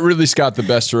 We'll get Ridley Scott the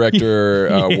Best Director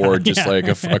award just like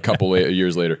a couple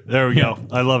years later. There we go.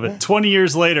 I love it. 20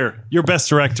 years later, your Best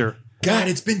Director. God,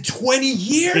 it's been 20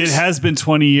 years. It has been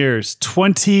 20 years.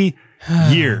 20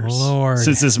 years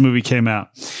since this movie came out.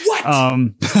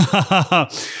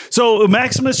 What? So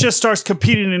Maximus just starts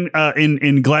competing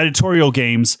in gladiatorial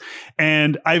games,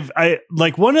 and I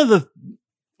like one of the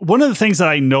things that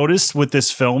I noticed with this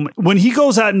film, when he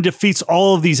goes out and defeats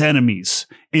all of these enemies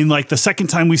in like the second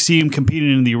time we see him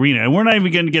competing in the arena, and we're not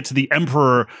even going to get to the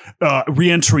emperor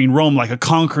re-entering Rome like a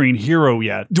conquering hero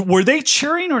yet. Were they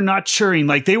cheering or not cheering?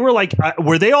 Like they were like,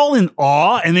 were they all in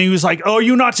awe? And then he was like, "Oh,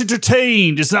 you're not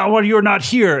entertained. Is that why you're not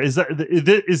here? Is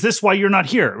this why you're not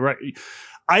here?" Right?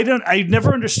 I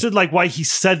never understood like why he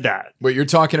said that. Wait, you're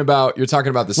talking about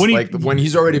this when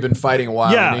he's already been fighting a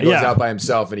while and he goes out by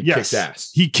himself and he kicks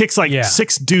ass. He kicks like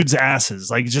 6 dudes' asses,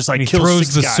 like just like he kills throws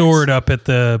 6 the guys. sword up at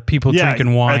the people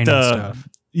drinking wine and stuff.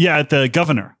 Yeah, at the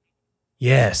governor.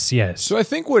 Yes. So I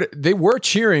think what they were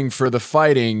cheering for the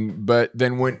fighting, but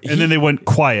then then they went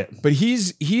quiet. But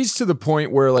he's to the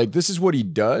point where like this is what he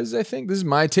does. I think this is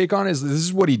my take on it. This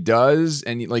is what he does,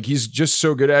 and he's just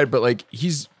so good at it. But like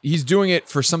he's doing it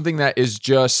for something that is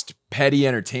just petty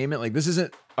entertainment. Like this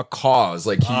isn't a cause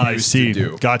like he used to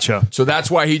do. Gotcha. So that's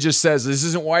why he just says this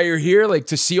isn't why you're here. Like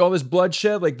to see all this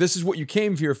bloodshed. Like this is what you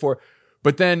came here for.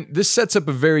 But then this sets up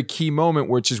a very key moment,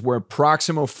 which is where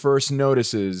Proximo first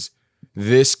notices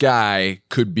this guy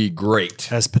could be great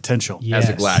has potential as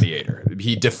a gladiator.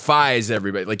 He defies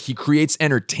everybody. Like he creates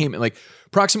entertainment. Like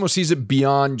Proximo sees it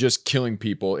beyond just killing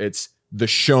people. It's the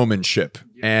showmanship,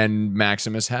 and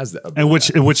Maximus has that. And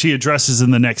which he addresses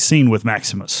in the next scene with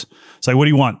Maximus. It's like, what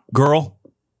do you want, girl,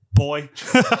 boy?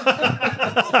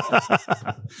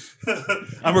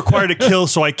 I'm required to kill,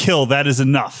 so I kill. That is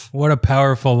enough. What a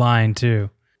powerful line, too.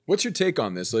 What's your take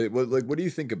on this? Like, what do you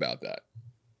think about that?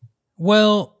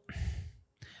 Well,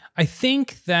 I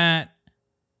think that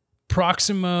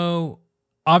Proximo,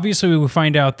 obviously we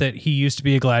find out that he used to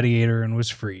be a gladiator and was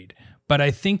freed, but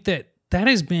I think that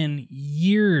has been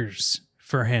years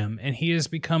for him, and he has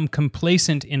become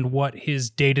complacent in what his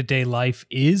day-to-day life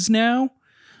is now,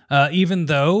 even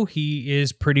though he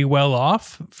is pretty well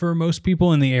off for most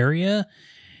people in the area.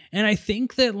 And I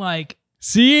think that like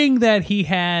seeing that he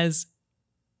has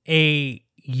a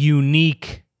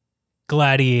unique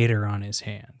gladiator on his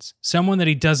hands, someone that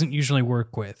he doesn't usually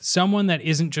work with, someone that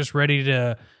isn't just ready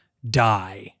to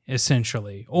die,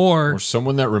 essentially, or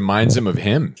someone that reminds him of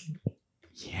him.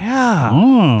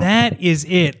 Yeah, that is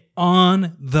it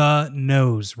on the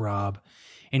nose, Rob.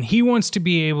 And he wants to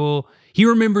be able, he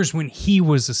remembers when he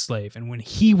was a slave and when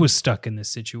he was stuck in this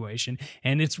situation.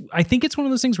 And I think it's one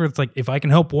of those things where it's like, if I can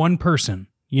help one person,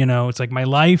 it's like my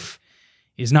life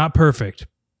is not perfect,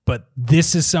 but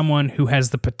this is someone who has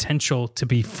the potential to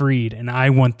be freed, and I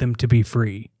want them to be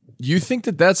free. You think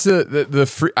that that's the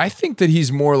free? I think that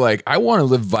he's more like, I want to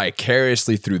live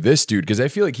vicariously through this dude, because I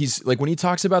feel like he's like when he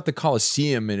talks about the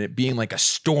Colosseum and it being like a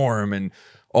storm and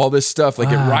all this stuff, like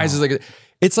it rises like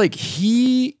it's like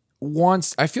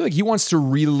I feel like he wants to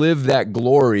relive that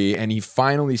glory, and he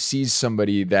finally sees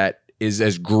somebody that is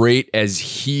as great as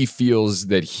he feels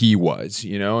that he was,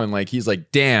 and like he's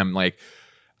like, damn, like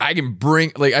I can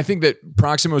bring, like, I think that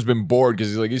Proximo's been bored because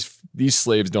he's like, these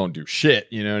slaves don't do shit.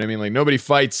 You know what I mean? Like nobody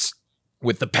fights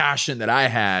with the passion that I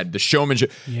had, the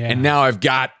showmanship. Yeah. And now I've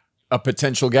got a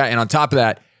potential guy. And on top of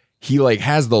that, he like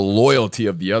has the loyalty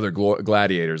of the other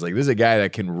gladiators. Like this is a guy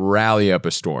that can rally up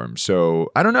a storm.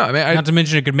 So I don't know. I mean, not to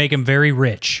mention it could make him very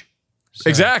rich. So.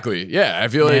 Exactly. Yeah. I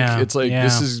feel like it's like,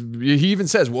 this is, he even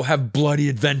says, we'll have bloody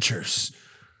adventures.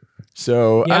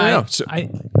 So I don't know. So,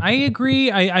 I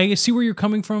agree. I see where you're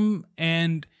coming from,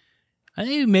 and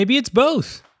maybe it's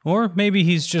both, or maybe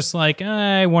he's just like,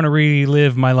 I want to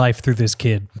relive my life through this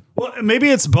kid. Well, maybe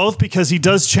it's both, because he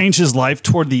does change his life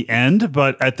toward the end,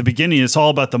 but at the beginning, it's all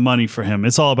about the money for him.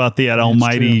 It's all about that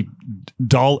almighty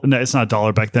dollar. No, it's not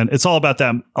dollar back then. It's all about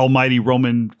that almighty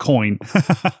Roman coin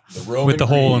with the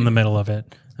hole in the middle of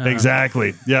it.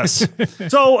 Exactly. Yes.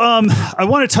 So I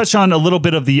want to touch on a little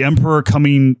bit of the emperor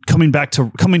coming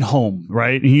home,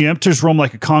 right? He enters Rome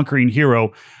like a conquering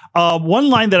hero. One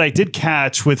line that I did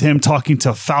catch with him talking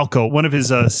to Falco, one of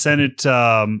his Senate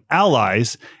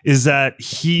allies, is that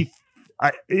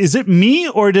is it me,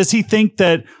 or does he think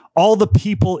that all the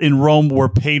people in Rome were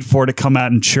paid for to come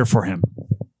out and cheer for him?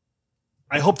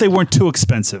 I hope they weren't too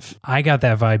expensive. I got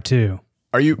that vibe too.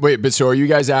 Are you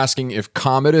guys asking if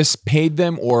Commodus paid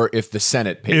them or if the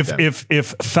Senate paid them?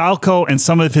 If Falco and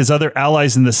some of his other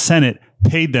allies in the Senate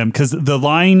paid them, because the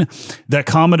line that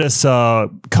Commodus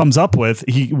comes up with,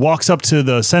 he walks up to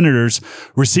the senators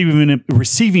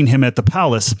receiving him at the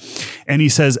palace, and he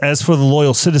says, "As for the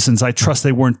loyal citizens, I trust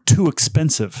they weren't too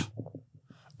expensive."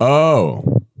 So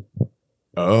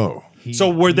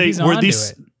were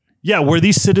these? Yeah, were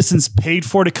these citizens paid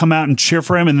for to come out and cheer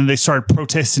for him, and then they started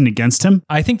protesting against him?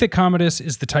 I think that Commodus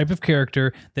is the type of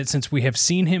character that, since we have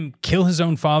seen him kill his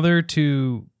own father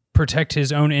to protect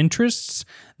his own interests,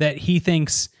 that he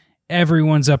thinks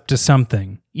everyone's up to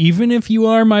something. Even if you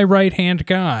are my right-hand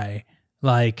guy,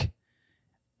 like,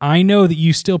 I know that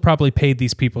you still probably paid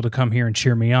these people to come here and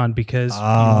cheer me on because you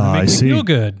want to make me feel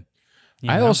good.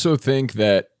 I also think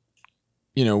that,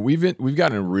 we've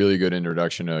gotten a really good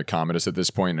introduction to Commodus at this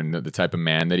point and the type of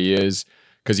man that he is.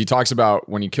 because he talks about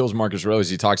when he kills Marcus Aurelius,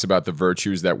 he talks about the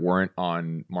virtues that weren't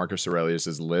on Marcus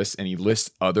Aurelius's list, and he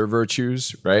lists other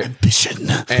virtues, right? Ambition.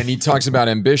 And he talks about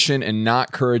ambition and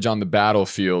not courage on the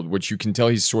battlefield, which you can tell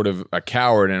he's sort of a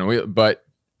coward. But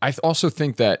I also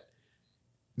think that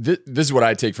this is what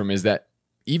I take from is that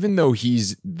even though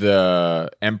he's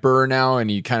the emperor now and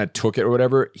he kind of took it or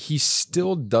whatever, he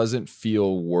still doesn't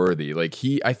feel worthy. Like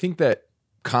I think that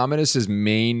Commodus's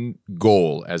main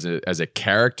goal as a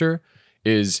character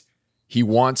is he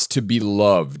wants to be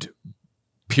loved,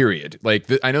 period. Like,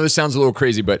 I know this sounds a little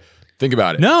crazy, but think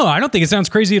about it. No, I don't think it sounds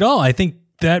crazy at all. I think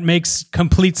that makes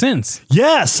complete sense.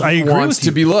 Yes, I agree with you. He wants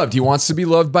to be loved. He wants to be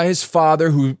loved by his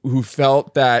father who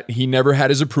felt that he never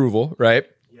had his approval, right?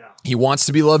 Yeah. He wants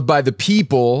to be loved by the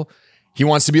people. He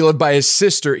wants to be loved by his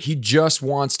sister. He just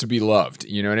wants to be loved.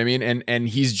 You know what I mean? And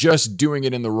he's just doing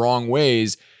it in the wrong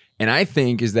ways. And I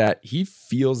think is that he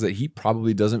feels that he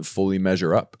probably doesn't fully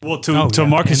measure up. Well, to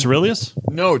Marcus Aurelius?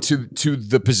 No, to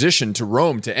the position, to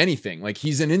Rome, to anything. Like,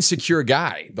 he's an insecure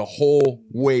guy the whole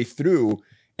way through,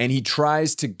 and he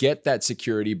tries to get that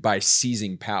security by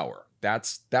seizing power.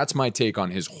 That's my take on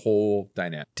his whole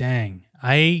dynamic. Dang.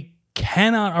 I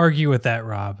cannot argue with that,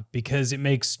 Rob, because it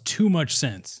makes too much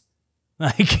sense.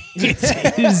 Like, he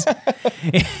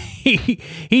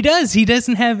does. He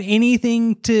doesn't have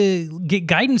anything to get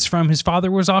guidance from. His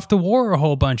father was off to war a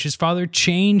whole bunch. His father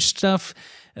changed stuff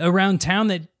around town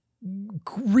that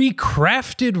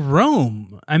recrafted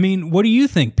Rome. I mean, what do you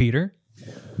think, Peter?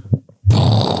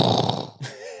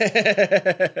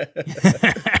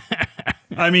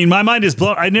 I mean, my mind is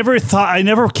blown. I never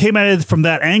came at it from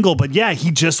that angle, but yeah,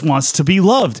 he just wants to be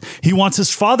loved. He wants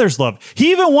his father's love.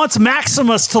 He even wants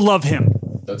Maximus to love him.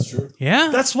 That's true. Yeah.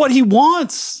 That's what he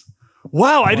wants.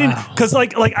 Wow. I didn't, because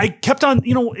like I kept on,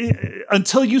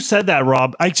 until you said that,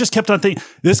 Rob, I just kept on thinking,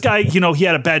 this guy, he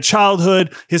had a bad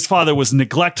childhood. His father was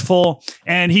neglectful,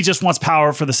 and he just wants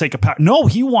power for the sake of power. No,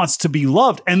 he wants to be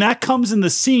loved. And that comes in the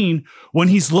scene when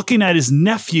he's looking at his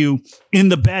nephew in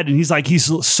the bed, and he's like, he's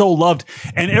so loved.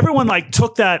 And everyone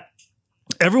took that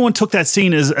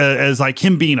scene as like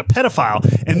him being a pedophile.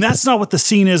 And that's not what the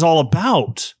scene is all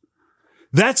about.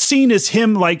 That scene is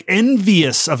him like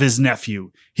envious of his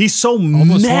nephew. He's so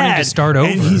almost mad. Wanting to start over.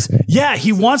 And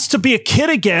he wants to be a kid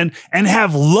again and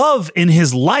have love in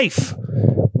his life.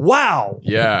 Wow.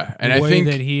 Yeah. And the way I think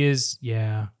that he is,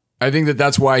 yeah. I think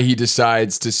that's why he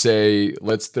decides to say,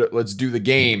 let's do the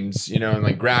games, and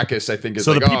like Gracchus, I think is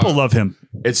so like, the people love him.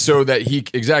 It's so that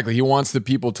he wants the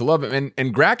people to love him.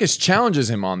 And Gracchus challenges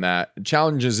him on that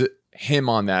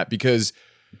because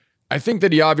I think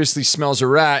that he obviously smells a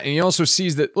rat, and he also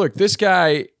sees that, look, this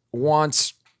guy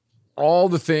wants all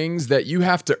the things that you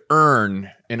have to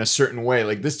earn in a certain way.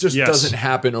 Like, this just doesn't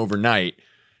happen overnight.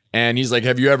 And he's like,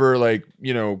 have you ever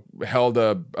held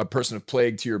a person of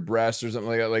plague to your breast or something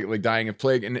like that, like dying of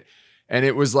plague? And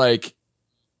it was like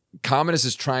Commodus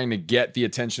is trying to get the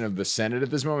attention of the Senate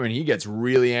at this moment, and he gets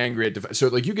really angry so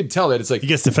like you could tell that it's like he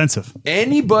gets defensive.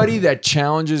 Anybody that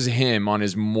challenges him on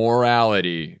his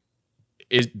morality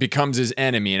becomes his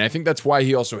enemy. And I think that's why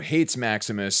he also hates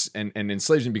Maximus and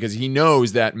enslaves him, because he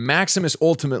knows that Maximus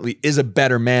ultimately is a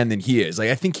better man than he is. Like,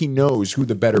 I think he knows who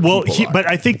the better people are. But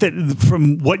I think that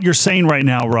from what you're saying right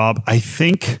now, Rob, I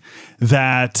think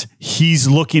that he's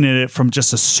looking at it from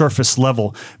just a surface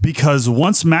level, because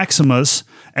once Maximus,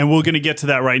 and we're going to get to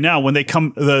that right now, when they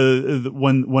come,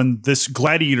 when this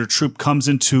gladiator troop comes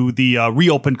into the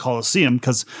reopened Colosseum,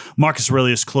 because Marcus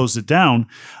Aurelius closed it down,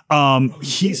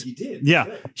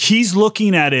 he's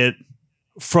looking at it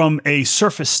from a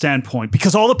surface standpoint,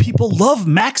 because all the people love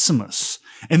Maximus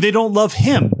and they don't love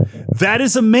him. That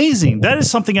is amazing. That is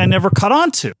something I never caught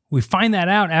on to. We find that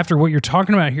out after what you're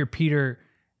talking about here, Peter.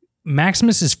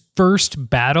 Maximus's first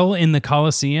battle in the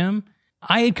Colosseum,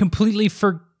 I had completely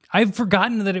I've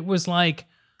forgotten that it was like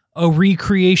a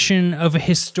recreation of a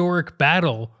historic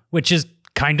battle, which is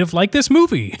kind of like this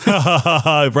movie.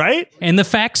 Right? And the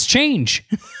facts change.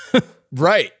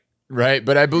 Right.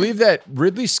 But I believe that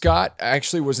Ridley Scott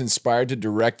actually was inspired to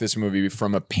direct this movie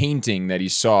from a painting that he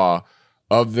saw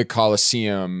of the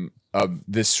Colosseum, of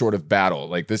this sort of battle.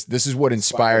 Like, this is what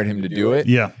inspired him to do it.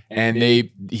 Yeah. And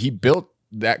he built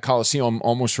that Colosseum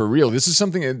almost for real. This is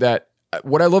something that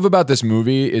what I love about this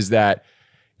movie is that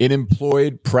it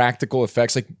employed practical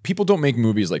effects. Like, people don't make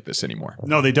movies like this anymore.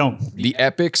 No, they don't. The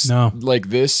epics like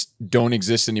this don't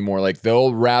exist anymore. Like,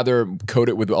 they'll rather coat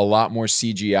it with a lot more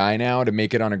CGI now to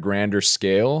make it on a grander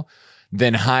scale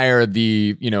than hire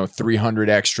the, 300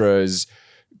 extras,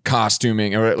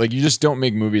 costuming, or like, you just don't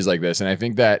make movies like this. And I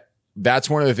think that that's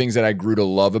one of the things that I grew to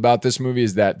love about this movie,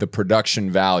 is that the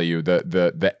production value,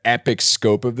 the epic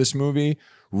scope of this movie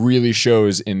really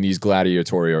shows in these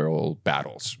gladiatorial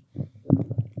battles.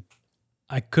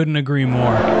 I couldn't agree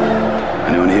more.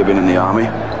 Anyone here been in the army?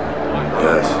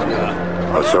 Yes.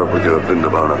 I served with you in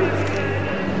Nevada.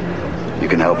 You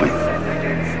can help me.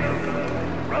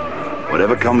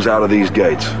 Whatever comes out of these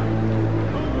gates,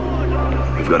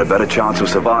 we've got a better chance of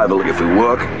survival if we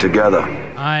work together.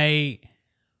 I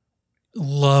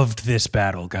loved this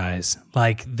battle, guys.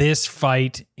 Like this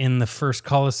fight in the first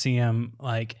Colosseum,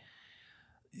 like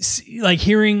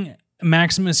hearing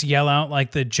Maximus yell out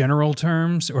like the general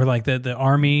terms or like the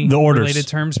army related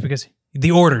terms, because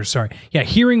the orders, sorry. Yeah,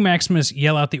 hearing Maximus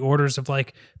yell out the orders of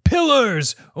like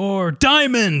pillars or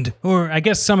diamond, or I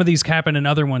guess some of these happen in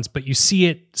other ones, but you see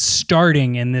it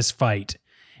starting in this fight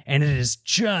and it is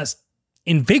just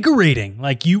invigorating.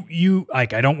 Like you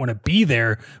like, I don't want to be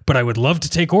there, but I would love to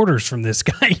take orders from this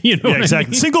guy. You know, exactly.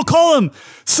 I mean? Single column.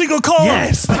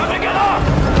 Yes.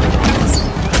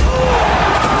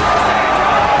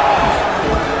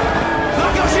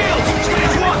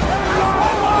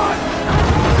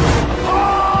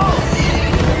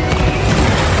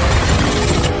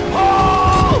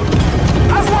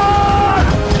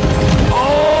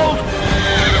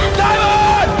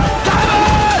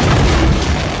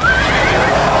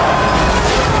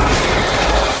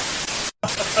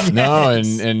 No,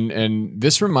 and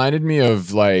this reminded me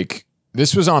of like,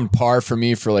 this was on par for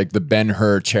me for like the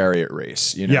Ben-Hur chariot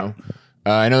race, you know?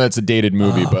 Yeah. I know that's a dated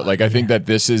movie, but like I think that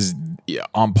this is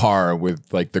on par with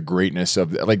like the greatness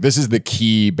of, like, this is the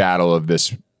key battle of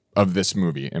this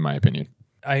movie, in my opinion.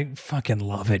 I fucking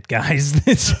love it, guys.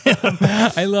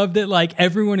 I love that, like,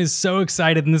 everyone is so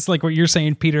excited, and this is like what you're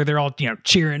saying, Peter. They're all, you know,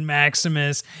 cheering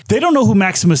Maximus. They don't know who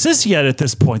Maximus is yet at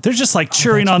this point. They're just like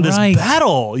cheering on this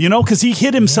battle, you know, because he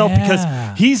hid himself because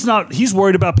he's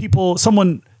worried about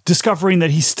someone discovering that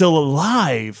he's still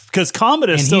alive, because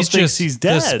Commodus still thinks he's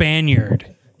dead. The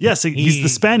Spaniard. Yes, he's the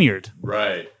Spaniard.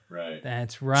 Right.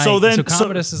 That's right. So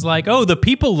Commodus is like, oh, the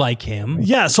people like him.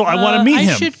 Yeah, so I want to meet him.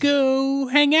 I should go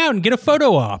hang out and get a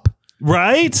photo op.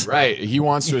 Right? He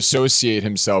wants to associate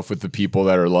himself with the people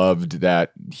that are loved,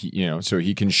 that so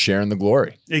he can share in the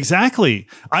glory. Exactly.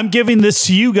 I'm giving this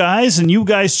to you guys, and you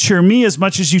guys cheer me as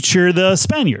much as you cheer the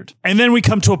Spaniard. And then we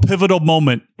come to a pivotal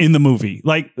moment in the movie.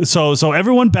 Like, so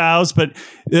everyone bows, but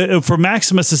for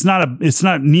Maximus, it's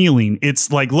not kneeling.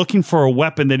 It's like looking for a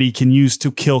weapon that he can use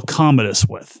to kill Commodus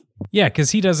with. Yeah, because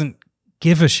he doesn't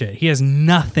give a shit. He has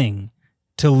nothing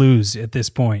to lose at this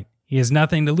point. He has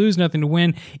nothing to lose, nothing to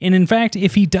win. And in fact,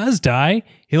 if he does die,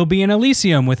 he'll be in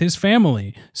Elysium with his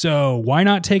family. So why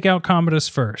not take out Commodus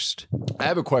first? I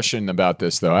have a question about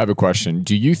this, though.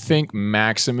 Do you think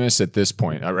Maximus at this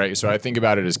point, all right, so I think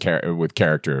about it as with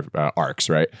character arcs,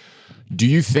 right? Do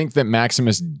you think that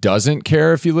Maximus doesn't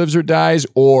care if he lives or dies,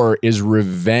 or is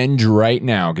revenge right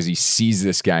now, because he sees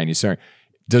this guy and he's sorry,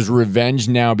 does revenge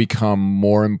now become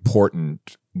more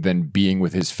important than being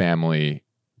with his family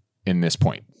in this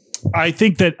point? I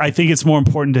think it's more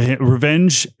important to him.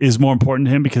 Revenge is more important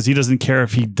to him because he doesn't care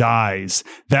if he dies.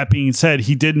 That being said,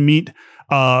 he did meet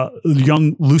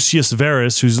young Lucius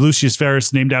Verus, who's Lucius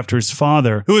Verus named after his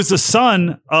father, who is the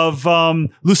son of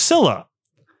Lucilla.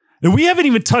 And we haven't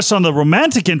even touched on the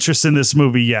romantic interest in this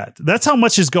movie yet. That's how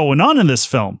much is going on in this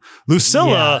film.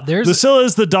 Lucilla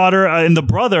is the daughter and the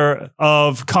brother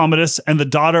of Commodus and the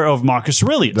daughter of Marcus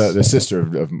Aurelius. The sister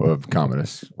of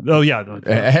Commodus. Oh, yeah.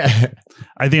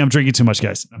 I think I'm drinking too much,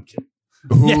 guys. I'm kidding.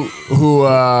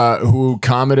 Who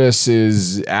Commodus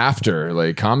is after?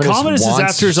 Like Commodus is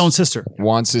after his own sister.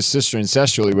 Wants his sister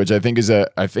ancestrally, which I think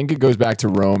it goes back to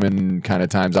Roman kind of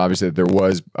times. Obviously, there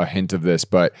was a hint of this,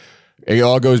 but it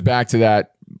all goes back to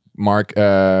that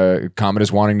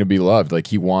Commodus wanting to be loved. Like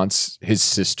he wants his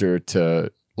sister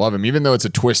to love him, even though it's a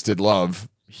twisted love.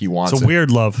 He wants it's a weird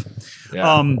love.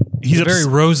 Yeah. He's a very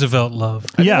Roosevelt love.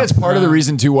 I think that's part of the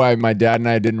reason too why my dad and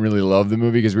I didn't really love the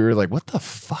movie, because we were like, "What the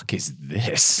fuck is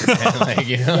this?"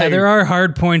 There are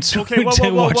hard points. Okay,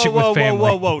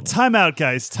 whoa! Time out,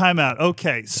 guys. Time out.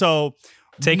 Okay, so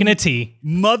taking a tea.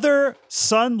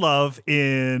 Mother-son love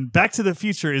in Back to the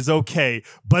Future is okay,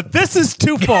 but this is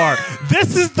too far.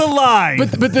 This is the line.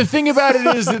 But the thing about it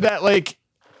is that like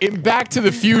in Back to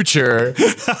the Future,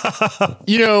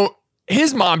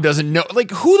 his mom doesn't know.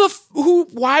 Like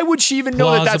why would she even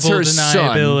know that that's her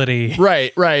son?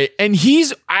 Right. And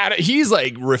he's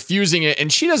like refusing it, and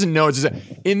she doesn't know it's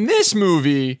in this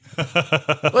movie.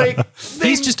 Like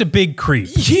he's just a big creep.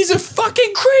 He's a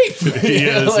fucking creep. He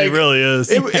is. He really is.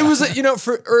 It was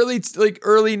for late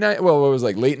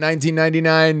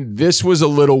 1999. This was a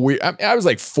little weird. I was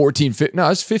like 14, 15, no, I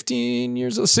was 15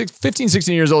 years old, 15,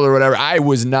 16 years old or whatever. I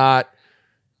was not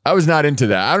I was not into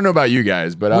that. I don't know about you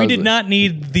guys, but we did not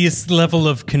need this level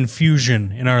of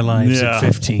confusion in our lives at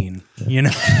 15. You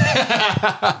know.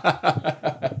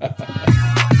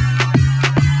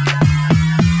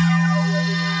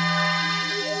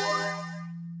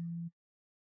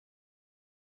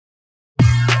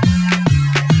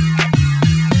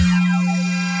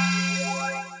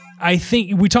 I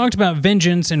think we talked about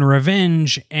vengeance and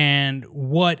revenge and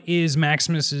what is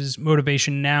Maximus's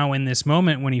motivation now in this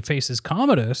moment when he faces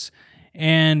Commodus.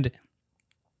 And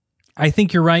I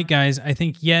think you're right, guys. I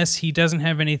think, yes, he doesn't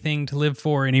have anything to live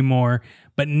for anymore,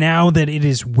 but now that it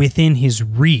is within his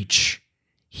reach,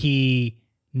 he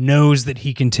knows that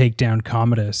he can take down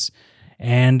Commodus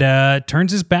and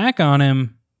turns his back on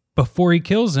him before he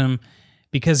kills him,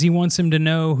 because he wants him to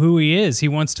know who he is. He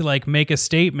wants to like make a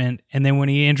statement. And then when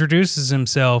he introduces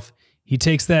himself, he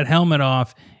takes that helmet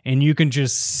off and you can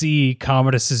just see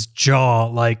Commodus's jaw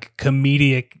like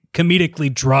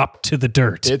comedically drop to the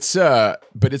dirt.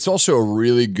 But it's also a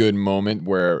really good moment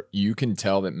where you can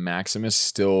tell that Maximus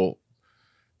still,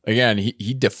 again,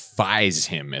 he defies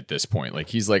him at this point. Like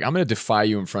he's like, I'm going to defy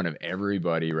you in front of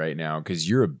everybody right now because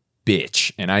you're a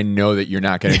bitch and I know that you're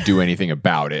not going to do anything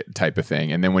about it, type of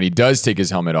thing. And then when he does take his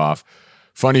helmet off,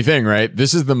 funny thing, right?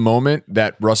 This is the moment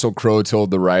that Russell Crowe told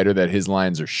the writer that his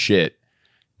lines are shit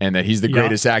and that he's the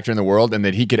greatest actor in the world and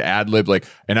that he could ad-lib like,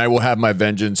 and I will have my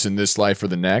vengeance in this life or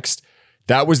the next.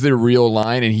 That was the real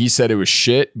line, and he said it was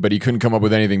shit, but he couldn't come up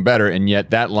with anything better, and yet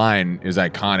that line is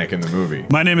iconic in the movie.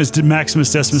 My name is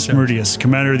Maximus Decimus Meridius,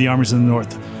 commander of the armies of the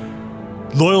North,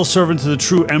 loyal servant to the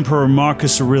true Emperor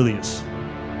Marcus Aurelius.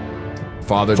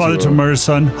 Father to a murdered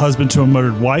son, husband to a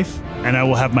murdered wife, and I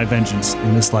will have my vengeance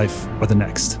in this life or the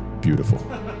next. Beautiful.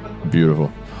 Beautiful.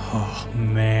 Oh,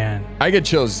 man. I get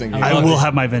chills thinking I will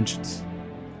have my vengeance.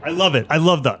 I love it. I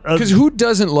love that. Because who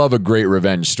doesn't love a great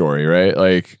revenge story, right?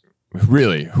 Like,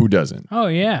 really, who doesn't? Oh,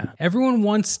 yeah. Everyone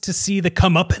wants to see the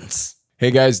comeuppance.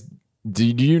 Hey, guys, do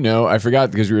you know, I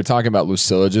forgot because we were talking about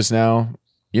Lucilla just now.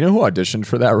 You know who auditioned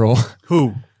for that role?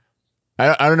 Who?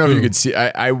 I don't know if you could see.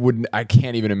 I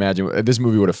can't even imagine. This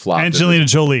movie would have flopped. Angelina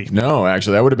Jolie. No,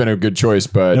 actually, that would have been a good choice.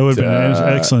 But that would have been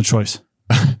an excellent choice.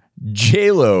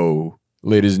 J-Lo,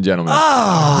 ladies and gentlemen.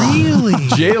 Oh, really?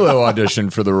 J-Lo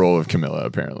auditioned for the role of Camilla,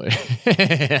 apparently.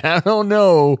 I don't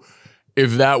know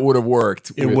if that would have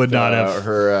worked. It would not have.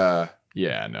 Her,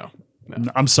 no.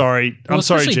 I'm sorry. I'm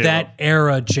sorry, especially J-Lo. that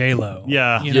era J-Lo.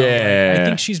 Yeah. You know, Yeah. I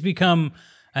think she's become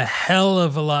a hell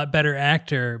of a lot better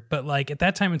actor, but like at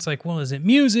that time it's like, well, is it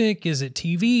music? Is it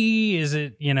TV? Is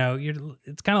it, you know,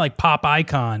 it's kind of like pop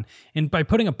icon. And by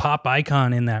putting a pop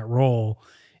icon in that role,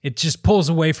 it just pulls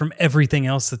away from everything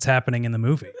else that's happening in the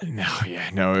movie.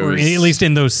 Or at least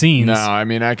in those scenes. No, I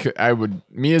mean,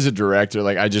 me as a director,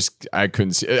 like I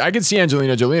couldn't see. I could see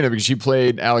Angelina Jolie because she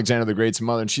played Alexander the Great's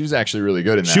mother, and she was actually really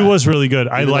good in that. She was really good.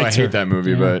 I liked her. I hate that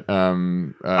movie, but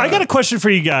I got a question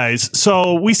for you guys.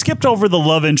 So we skipped over the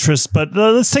love interest, but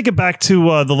let's take it back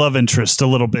to the love interest a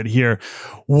little bit here.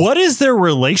 What is their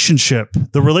relationship?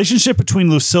 The relationship between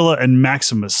Lucilla and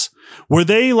Maximus? Were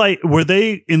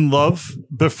they in love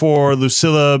before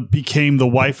Lucilla became the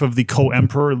wife of the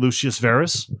co-emperor Lucius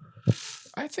Verus?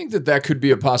 I think that could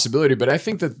be a possibility, but I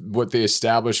think that what they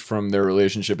established from their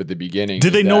relationship at the beginning.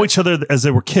 Did they know each other as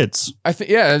they were kids? I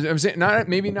think, I'm saying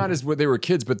maybe not as what they were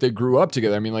kids, but they grew up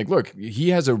together. I mean, like, look, he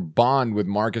has a bond with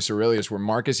Marcus Aurelius where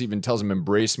Marcus even tells him,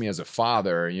 embrace me as a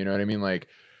father. You know what I mean? Like,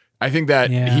 I think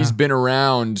that he's been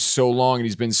around so long and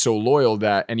he's been so loyal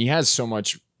and he has so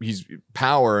much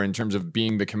power in terms of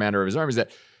being the commander of his armies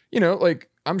that, you know, like,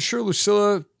 I'm sure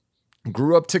Lucilla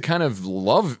grew up to kind of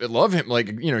love him.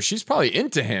 Like, you know, she's probably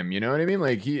into him, you know what I mean?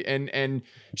 Like and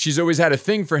she's always had a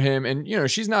thing for him. And, you know,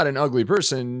 she's not an ugly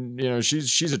person. You know,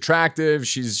 she's attractive.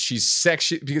 She's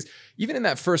sexy, because even in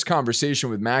that first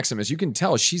conversation with Maximus, you can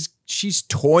tell she's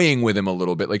toying with him a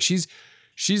little bit. Like she's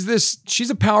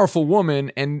a powerful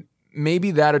woman, and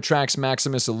maybe that attracts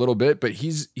Maximus a little bit, but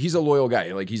he's a loyal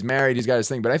guy. Like, he's married, he's got his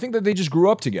thing. But I think that they just grew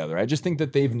up together. I just think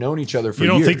that they've known each other for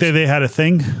years. You don't think that they had a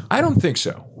thing? I don't think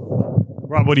so.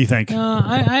 Rob, what do you think?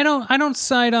 I don't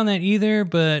side on that either,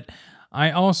 but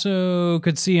I also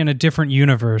could see in a different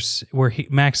universe where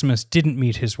Maximus didn't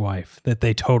meet his wife, that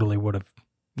they totally would have,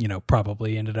 you know,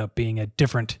 probably ended up being a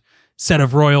different set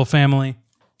of royal family.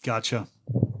 Gotcha.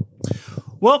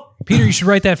 Well, Peter, you should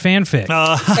write that fanfic.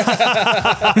 I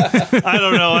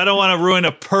don't know. I don't want to ruin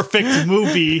a perfect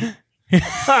movie.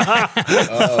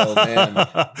 Oh man,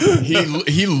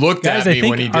 he looked at me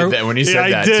when he did that. When he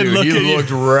said that too, he looked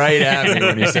right at me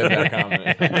when he said that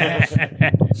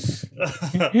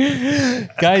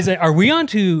comment. Guys, are we on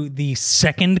to the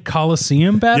second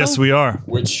Colosseum battle? Yes, we are.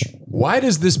 Which Why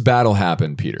does this battle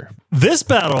happen, Peter? This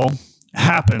battle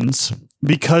happens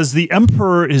because the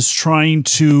Emperor is trying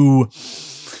to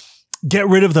get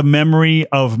rid of the memory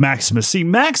of Maximus. See,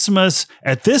 Maximus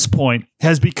at this point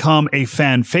has become a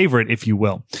fan favorite, if you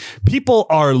will. People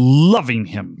are loving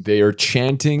him. They are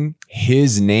chanting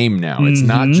his name now. It's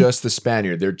not just the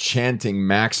Spaniard. They're chanting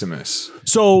Maximus.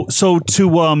 So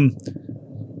to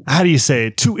how do you say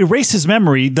it? To erase his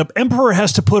memory, the Emperor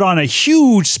has to put on a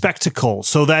huge spectacle.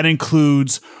 So that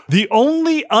includes the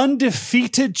only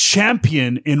undefeated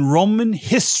champion in Roman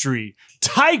history,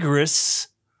 Tigris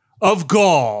of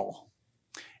Gaul.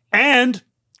 And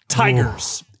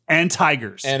tigers. Ooh. And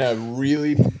tigers. And a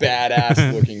really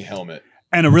badass looking helmet.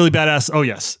 And a really badass. Oh,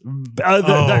 yes.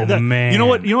 Man. You know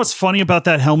what? You know what's funny about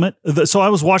that helmet? So I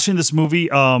was watching this movie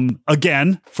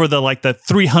again for the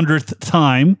 300th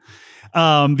time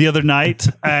the other night,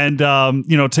 and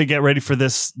to get ready for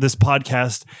this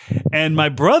podcast. And my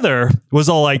brother was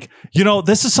all like,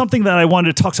 this is something that I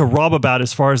wanted to talk to Rob about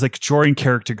as far as the Kajorian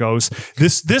character goes.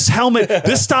 This helmet,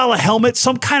 this style of helmet,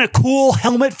 some kind of cool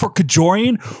helmet for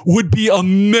Kajorian would be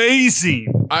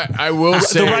amazing. I will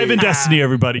say the Riven Destiny,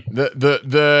 everybody.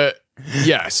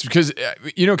 Yes, because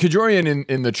Kajorian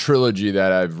in the trilogy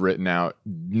that I've written out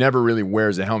never really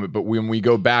wears a helmet, but when we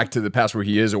go back to the past where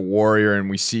he is a warrior and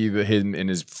we see him in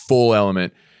his full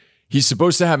element, he's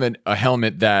supposed to have a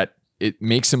helmet that it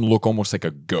makes him look almost like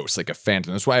a ghost, like a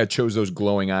phantom. That's why I chose those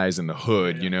glowing eyes and the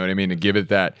hood, you know what I mean, to give it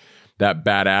that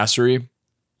badassery.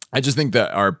 I just think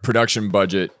that our production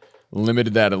budget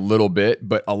limited that a little bit,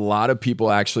 but a lot of people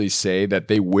actually say that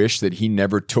they wish that he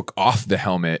never took off the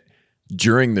helmet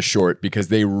during the short because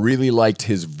they really liked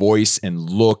his voice and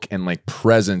look and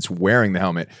presence wearing the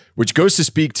helmet, which goes to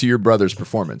speak to your brother's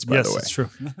performance, by the way. Yes, it's true.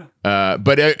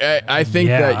 But I think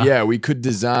that, we could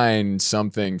design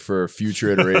something for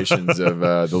future iterations of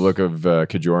the look of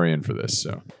Kajorian for this.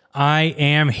 So I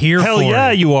am here Hell for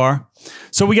yeah, it. you are.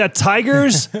 So we got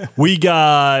tigers, we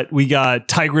got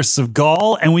Tigris of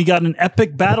Gaul, and we got an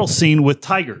epic battle scene with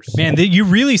tigers. Man, you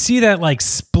really see that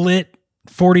split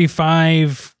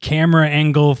 45 camera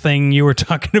angle thing you were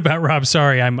talking about, Rob.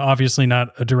 Sorry, I'm obviously not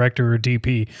a director or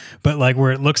DP, but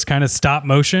where it looks kind of stop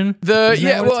motion.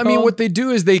 What they do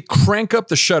is they crank up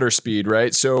the shutter speed,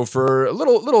 right? So for a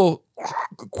little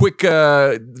quick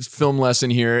film lesson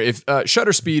here, if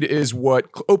shutter speed is what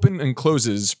open and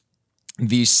closes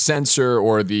the sensor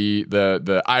or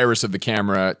the iris of the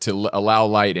camera to allow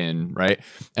light in, right?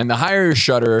 And the higher your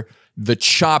shutter, the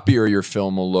choppier your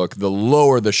film will look. The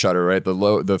lower the shutter, right?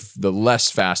 The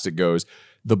less fast it goes,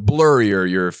 the blurrier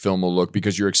your film will look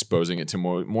because you're exposing it to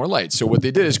more light. So what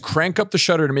they did is crank up the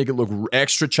shutter to make it look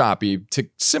extra choppy to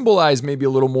symbolize maybe a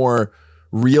little more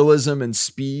realism and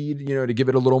speed, to give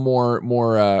it a little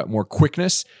more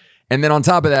quickness. And then on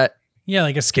top of that,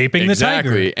 escaping the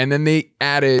tiger. And then they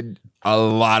added a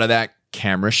lot of that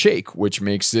camera shake, which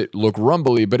makes it look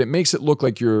rumbly, but it makes it look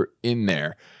like you're in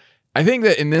there. I think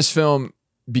that in this film,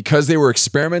 because they were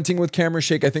experimenting with camera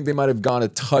shake, I think they might have gone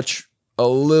a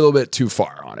little bit too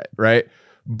far on it, right?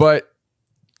 But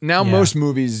now most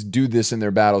movies do this in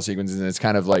their battle sequences, and it's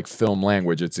kind of like film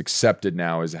language. It's accepted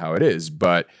now as how it is.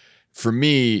 But for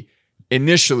me,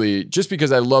 initially, just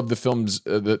because I love the films,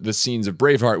 the scenes of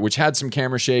Braveheart, which had some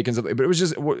camera shake and stuff, but it was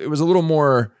a little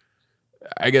more,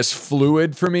 I guess,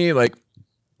 fluid for me.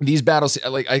 These battles,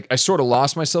 I sort of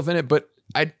lost myself in it, but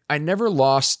I never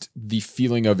lost the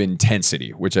feeling of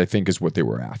intensity, which I think is what they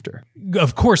were after.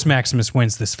 Of course, Maximus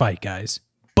wins this fight, guys.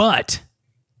 But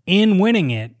in winning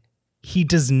it, he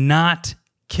does not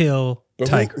kill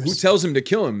Tigris. Who tells him to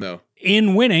kill him, though?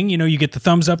 In winning, you get the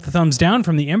thumbs up, the thumbs down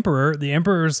from the Emperor. The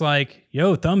Emperor's like,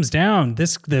 yo, thumbs down.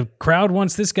 The crowd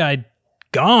wants this guy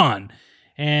gone.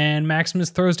 And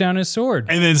Maximus throws down his sword.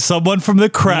 And then someone from the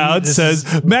crowd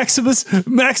says, Maximus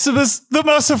the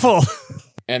Merciful.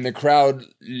 And the crowd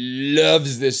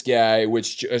loves this guy,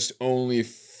 which just only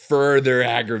further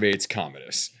aggravates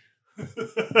Commodus.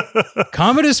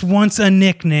 Commodus wants a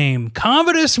nickname.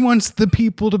 Commodus wants the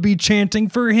people to be chanting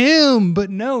for him. But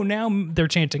no, now they're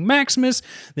chanting Maximus.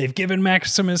 They've given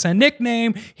Maximus a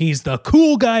nickname. He's the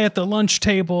cool guy at the lunch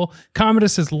table.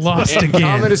 Commodus is lost again.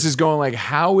 Commodus is going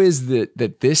how is it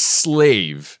that this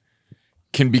slave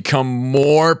can become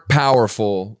more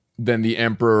powerful than the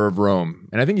Emperor of Rome?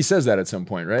 And I think he says that at some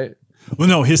point, right? Well,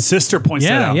 no, his sister points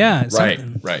that out. Yeah,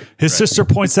 right. His sister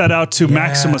points that out to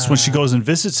Maximus when she goes and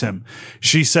visits him.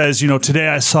 She says, today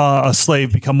I saw a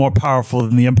slave become more powerful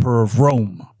than the Emperor of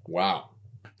Rome. Wow.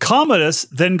 Commodus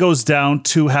then goes down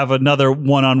to have another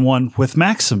one-on-one with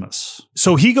Maximus.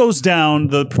 So he goes down,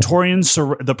 the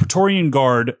Praetorian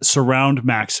Guard surround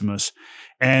Maximus,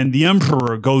 and the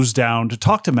Emperor goes down to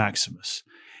talk to Maximus.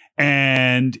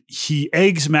 And he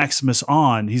eggs Maximus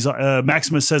on.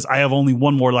 Maximus says, I have only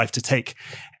one more life to take.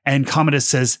 And Commodus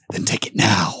says, then take it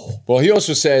now. Well, he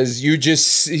also says,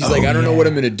 he's like, I don't know what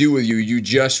I'm going to do with you. You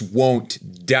just won't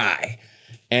die.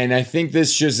 And I think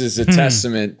this just is a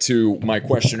testament to my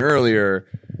question earlier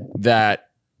that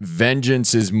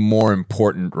vengeance is more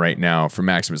important right now for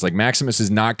Maximus. Like, Maximus is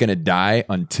not going to die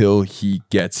until he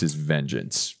gets his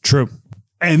vengeance. True.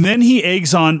 And then he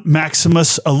eggs on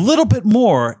Maximus a little bit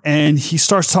more, and he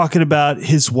starts talking about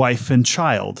his wife and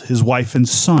child, his wife and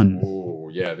son.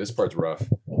 Oh, yeah, this part's rough.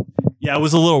 Yeah, it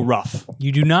was a little rough.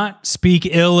 You do not speak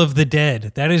ill of the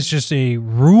dead. That is just a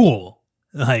rule,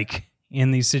 like,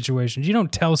 in these situations. You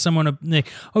don't tell someone, like,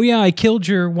 oh, yeah, I killed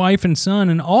your wife and son,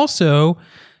 and also,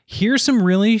 here's some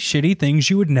really shitty things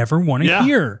you would never want to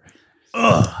hear.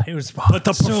 Ugh, it was, it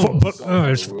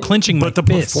was clenching my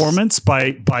fists. Performance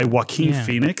by Joaquin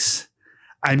Phoenix,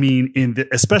 I mean,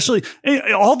 especially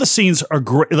all the scenes are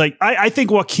great. Like, I think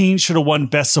Joaquin should have won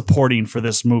Best Supporting for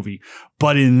this movie,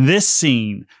 but in this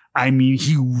scene, I mean,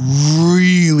 he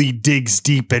really digs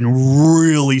deep and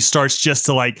really starts just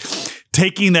to like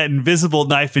taking that invisible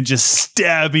knife and just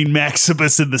stabbing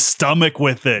Maximus in the stomach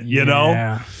with it. You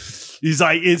know. He's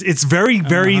like, it's very,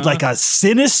 very like a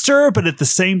sinister, but at the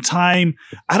same time,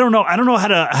 I don't know how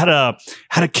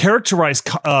to characterize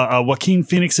Joaquin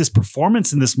Phoenix's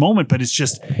performance in this moment, but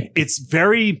it's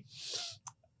very.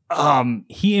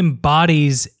 He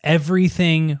embodies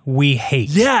everything we hate.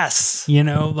 Yes, you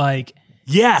know, like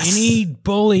any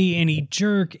bully, any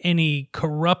jerk, any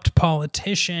corrupt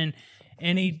politician,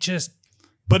 any just.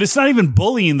 But it's not even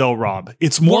bullying, though, Rob.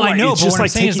 It's more. Well, I know, it's but just what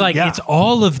like I'm saying is like it's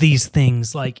all of these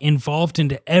things like involved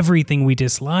into everything we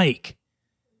dislike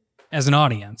as an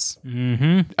audience.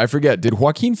 Mm-hmm. I forget. Did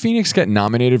Joaquin Phoenix get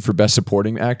nominated for Best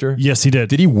Supporting Actor? Yes, he did.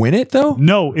 Did he win it though?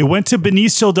 No, it went to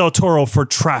Benicio del Toro for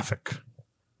Traffic.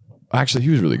 Actually, he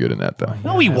was really good in that though.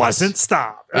 No, he wasn't.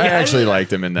 Stop. I actually liked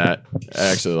him in that.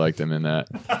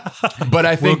 But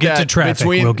I think we'll get to Traffic.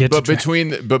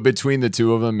 between the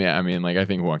two of them, yeah, I mean, like, I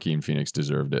think Joaquin Phoenix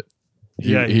deserved it.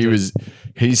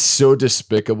 He's so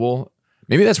despicable.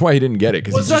 Maybe that's why he didn't get it,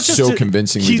 because he's just so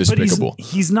convincingly despicable.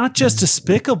 He's not just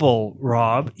despicable,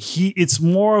 Rob. It's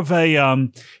more of a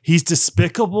he's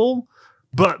despicable,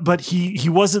 but he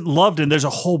wasn't loved, and there's a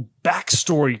whole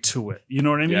backstory to it. You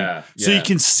know what I mean? Yeah. So you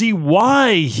can see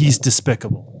why he's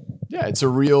despicable. Yeah, he's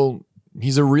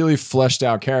a really fleshed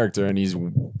out character, and he's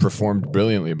performed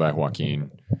brilliantly by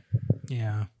Joaquin.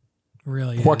 Yeah,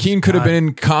 really. Joaquin could have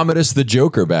been Commodus the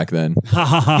Joker back then.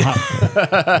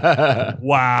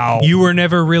 Wow. You were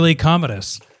never really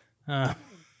Commodus. I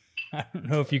don't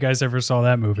know if you guys ever saw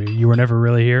that movie. You Were Never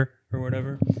Really Here or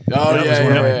whatever. Oh,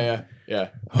 yeah.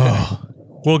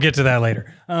 We'll get to that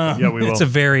later. We will. It's a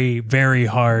very, very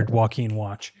hard Joaquin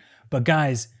watch. But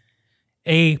guys,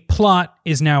 a plot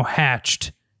is now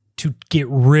hatched to get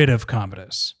rid of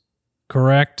Commodus,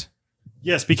 correct?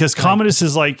 Yes, because Commodus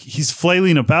is like, he's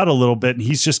flailing about a little bit, and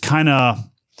he's just kind of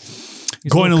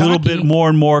going a little bit more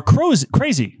and more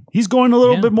crazy. He's going a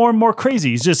little bit more and more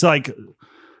crazy. He's just like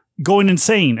going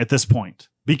insane at this point.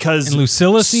 Because and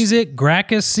Lucilla sees it,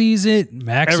 Gracchus sees it,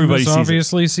 Maximus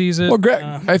obviously sees it.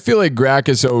 Well, I feel like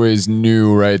Gracchus always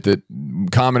knew, right, that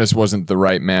Commodus wasn't the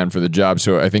right man for the job.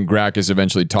 So I think Gracchus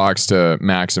eventually talks to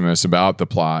Maximus about the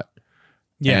plot.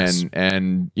 Yes.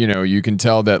 And you know, you can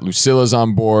tell that Lucilla's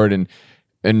on board,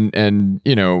 and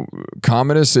you know,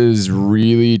 Commodus is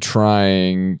really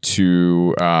trying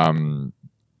to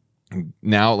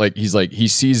now, like, he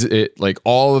sees it, like,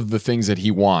 all of the things that he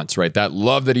wants, right? That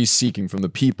love that he's seeking from the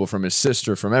people, from his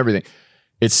sister, from everything,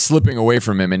 it's slipping away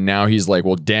from him. And now he's like,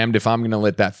 well, damned if I'm going to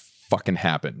let that fucking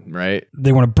happen, right?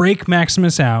 They want to break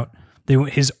Maximus out.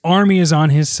 His army is on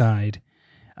his side.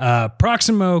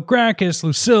 Proximo, Gracchus,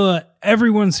 Lucilla,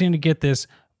 everyone's going to get this.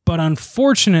 But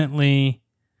unfortunately,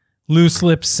 loose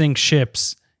lips sink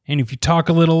ships. And if you talk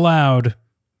a little loud,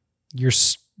 your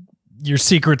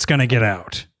secret's going to get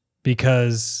out.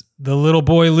 Because the little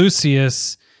boy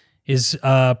Lucius is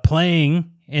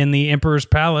playing in the Emperor's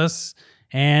palace,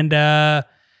 and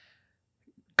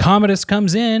Commodus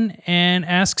comes in and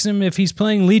asks him if he's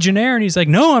playing Legionnaire, and he's like,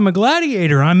 no, I'm a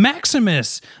gladiator. I'm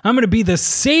Maximus. I'm going to be the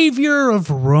savior of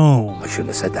Rome. I shouldn't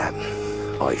have said that.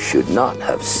 I should not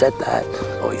have said that.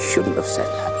 I shouldn't have said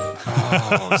that.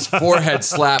 Oh, his forehead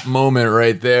slap moment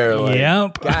right there. Like,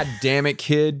 yep. God damn it,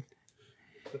 kid.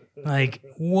 Like,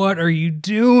 what are you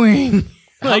doing?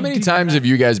 How many times have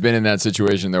you guys been in that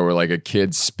situation though, where like a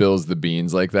kid spills the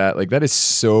beans like that? Like that is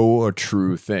so a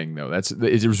true thing though.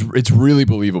 It's really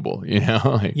believable, you know?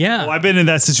 Like, Yeah. I've been in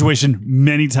that situation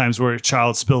many times where a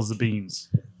child spills the beans.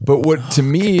 but what to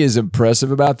me is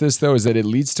impressive about this though is that it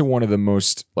leads to one of the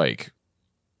most like,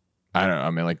 I don't know, I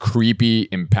mean like creepy,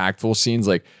 impactful scenes.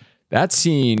 Like that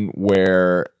scene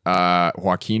where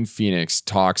Joaquin Phoenix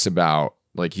talks about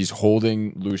like he's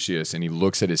holding Lucius and he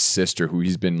looks at his sister who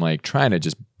he's been like trying to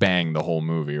just bang the whole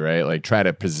movie, right? Like try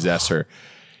to possess her.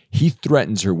 He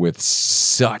threatens her with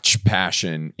such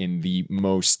passion in the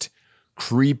most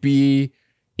creepy,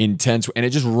 intense, and it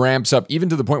just ramps up even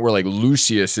to the point where like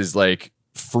Lucius is like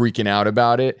freaking out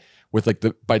about it with like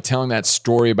by telling that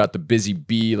story about the busy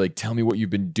bee, like tell me what you've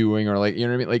been doing, or like, you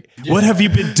know what I mean? Like, What have you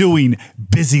been doing,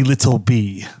 busy little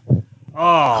bee?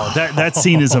 Oh, that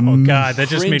scene is Oh God, that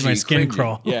just made my skin cringy.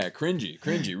 crawl. Yeah,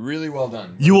 cringy. Really well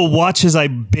done. You will watch as I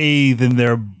bathe in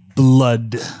their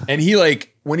blood. And he like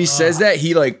when he says that,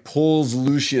 he like pulls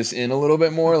Lucius in a little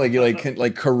bit more, like he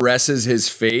like caresses his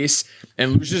face,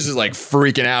 and Lucius is like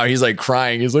freaking out. He's like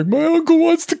crying. He's like, my uncle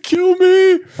wants to kill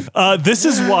me. This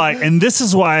is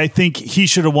why I think he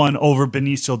should have won over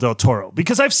Benicio del Toro,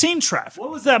 because I've seen Traffic.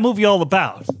 What was that movie all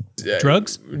about?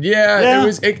 Drugs? Yeah. It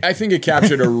was. I think it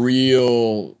captured a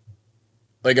real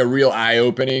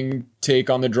eye-opening take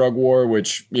on the drug war,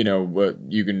 which, you know,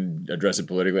 you can address it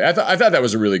politically. I thought that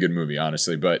was a really good movie,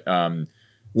 honestly. But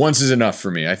once is enough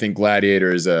for me. I think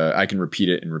Gladiator is I can repeat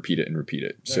it and repeat it and repeat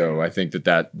it. So I think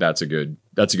that's a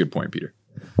good point, Peter.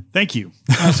 Thank you.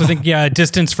 I also think,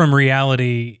 distance from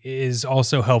reality is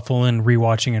also helpful in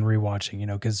rewatching, you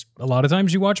know, because a lot of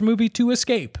times you watch a movie to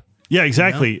escape. Yeah,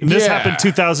 exactly. And this Yeah. happened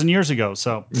 2,000 years ago.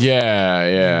 So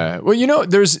Yeah. Well, you know,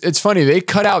 it's funny. They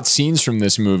cut out scenes from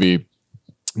this movie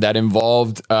that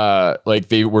involved like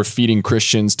they were feeding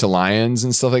Christians to lions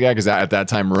and stuff like that, because at that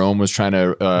time Rome was trying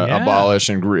to abolish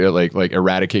and like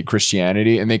eradicate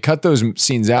Christianity, and they cut those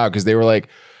scenes out because they were like,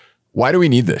 why do we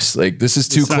need this? Like, this is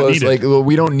too It's not close. needed. Like, well,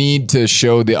 we don't need to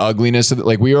show the ugliness of it.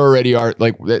 Like, we already are.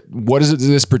 Like, what does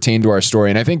this pertain to our story?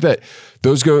 And I think that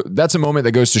that's a moment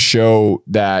that goes to show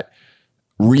that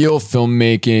real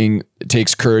filmmaking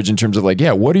takes courage in terms of like,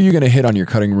 yeah, what are you going to hit on your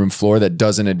cutting room floor that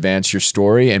doesn't advance your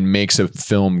story and makes a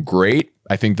film great?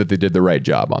 I think that they did the right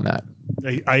job on that.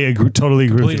 I agree, totally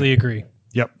agree with Completely you. agree.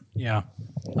 Yep. Yeah.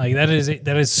 Like that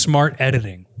is smart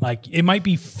editing. Like it might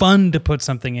be fun to put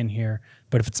something in here,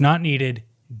 but if it's not needed,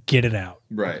 get it out.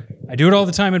 Right. I do it all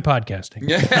the time in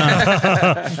podcasting.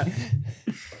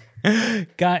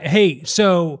 Hey,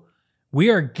 so we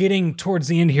are getting towards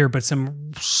the end here, but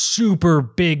some super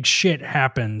big shit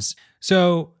happens.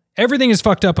 So everything is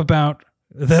fucked up about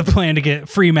the plan to get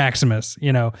free Maximus.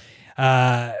 You know,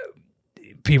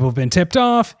 people have been tipped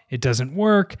off. It doesn't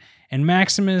work. And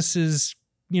Maximus's,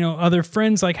 other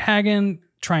friends like Hagen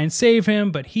try and save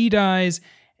him, but he dies.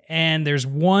 And there's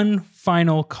one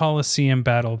final Colosseum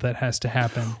battle that has to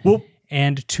happen. Well,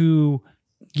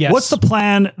 Yes. what's the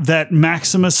plan that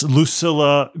Maximus,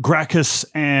 Lucilla, Gracchus,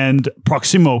 and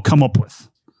Proximo come up with?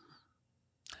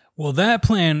 Well, that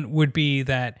plan would be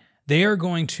that they are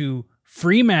going to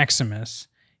free Maximus.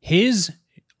 His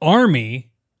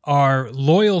army are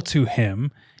loyal to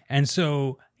him. And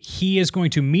so he is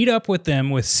going to meet up with them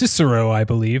with Cicero, I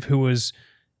believe, who was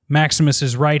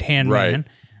Maximus's right-hand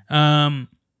man.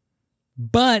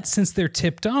 But since they're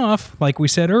tipped off, like we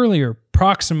said earlier,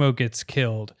 Proximo gets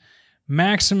killed.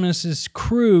 Maximus's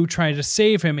crew try to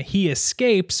save him. He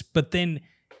escapes, but then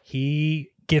he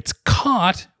gets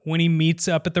caught when he meets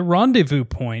up at the rendezvous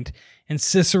point, and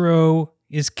Cicero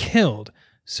is killed.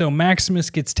 So Maximus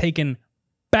gets taken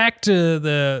back to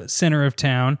the center of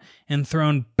town and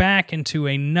thrown back into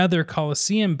another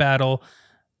Colosseum battle.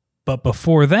 But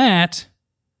before that,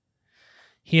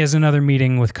 he has another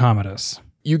meeting with Commodus.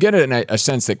 You get a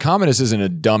sense that Commodus isn't a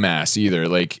dumbass either.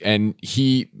 Like, and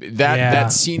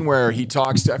that scene where he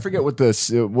talks to, I forget what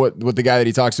the guy that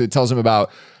he talks to tells him about,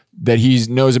 that he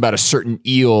knows about a certain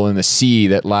eel in the sea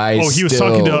that lies. Oh, he was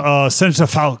talking to Senator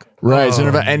Falk. Right.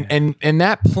 And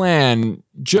that plan,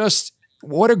 just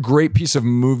what a great piece of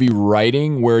movie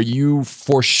writing where you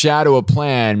foreshadow a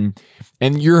plan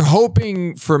and you're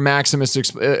hoping for Maximus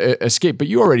to escape, but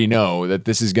you already know that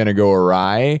this is going to go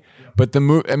awry. But the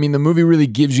movie really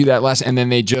gives you that lesson, and then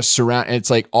they just surround. It's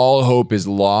like all hope is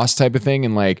lost type of thing,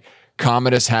 and like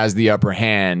Commodus has the upper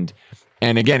hand.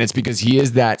 And again, it's because he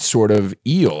is that sort of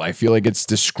eel. I feel like it's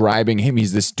describing him.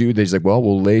 He's this dude that he's like, well,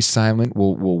 we'll lay silent.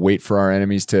 We'll wait for our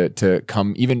enemies to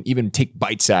come, even take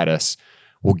bites at us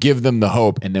we'll give them the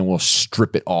hope, and then we'll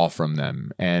strip it all from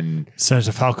them. And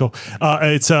Senator Falco,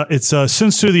 it's Sun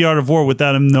Tzu, the Art of War,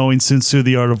 without him knowing Sun Tzu,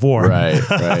 the Art of War.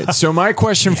 Right. So my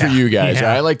question for you guys,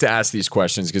 I like to ask these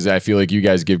questions because I feel like you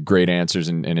guys give great answers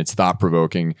and it's thought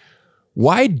provoking.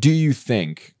 Why do you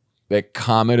think that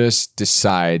Commodus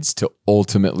decides to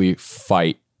ultimately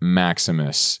fight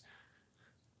Maximus?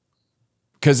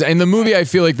 Because in the movie, I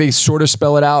feel like they sort of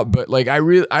spell it out, but like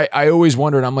I always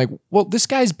wondered. I'm like, well, this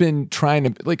guy's been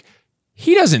trying to like,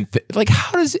 he doesn't like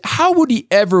how would he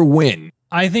ever win?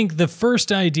 I think the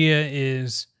first idea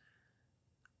is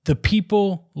the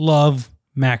people love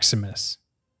Maximus,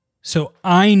 so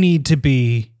I need to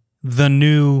be the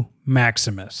new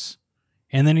Maximus.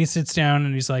 And then he sits down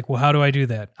and he's like, well, how do I do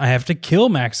that? I have to kill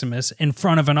Maximus in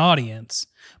front of an audience,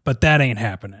 but that ain't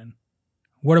happening.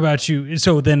 What about you?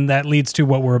 So then that leads to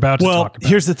what we're about to talk about. Well,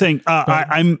 here's the thing.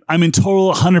 I'm in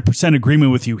total 100%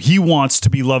 agreement with you. He wants to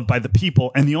be loved by the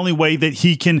people, and the only way that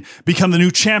he can become the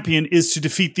new champion is to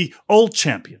defeat the old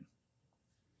champion.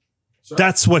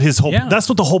 That's what that's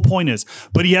what the whole point is.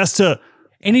 But he has to.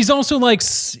 And he's also like,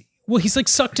 well, he's like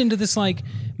sucked into this like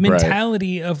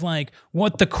mentality of like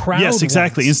what the crowd Yes,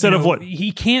 exactly. wants. Instead of what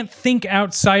he can't think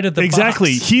outside of the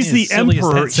exactly. box. He's the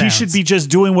emperor. He should be just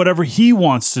doing whatever he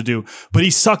wants to do. But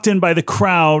he's sucked in by the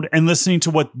crowd and listening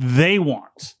to what they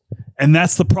want. And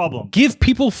that's the problem. Give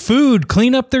people food,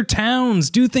 clean up their towns,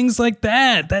 do things like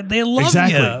that. That they love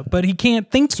you, but he can't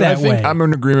think that way. I think I'm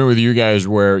in agreement with you guys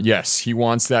where, yes, he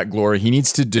wants that glory. He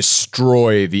needs to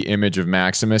destroy the image of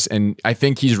Maximus. And I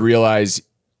think he's realized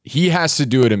he has to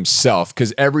do it himself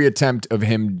because every attempt of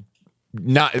him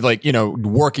not like,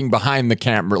 working behind the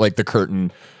camera, like the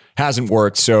curtain, hasn't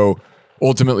worked. So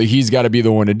ultimately he's got to be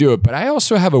the one to do it. But I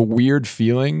also have a weird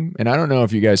feeling, and I don't know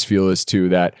if you guys feel this too,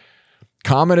 that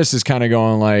Commodus is kind of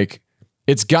going like,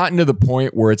 it's gotten to the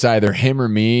point where it's either him or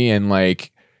me. And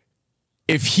like,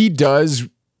 if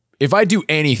I do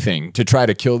anything to try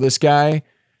to kill this guy,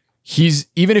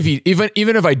 even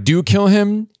if I do kill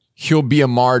him, he'll be a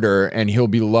martyr and he'll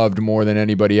be loved more than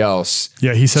anybody else.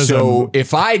 Yeah, he says so.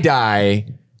 If I die,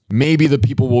 maybe the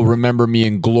people will remember me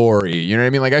in glory. You know what I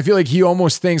mean? Like, I feel like he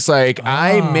almost thinks like,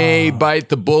 I may bite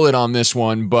the bullet on this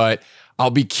one, but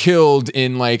I'll be killed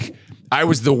in like, I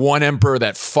was the one emperor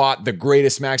that fought the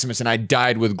greatest Maximus and I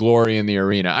died with glory in the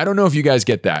arena. I don't know if you guys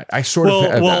get that. I sort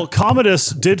of Well, Commodus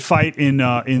did fight in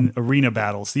arena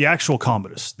battles. The actual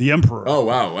Commodus, the emperor. Oh,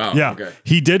 wow. Yeah. Okay.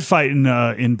 He did fight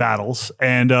in battles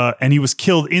and he was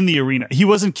killed in the arena. He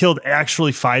wasn't killed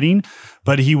actually fighting,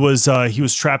 but he was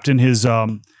trapped in his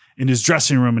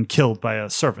dressing room and killed by a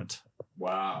servant.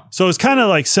 Wow. So it's kind of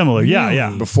like similar. Really?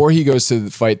 Yeah. Before he goes to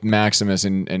fight Maximus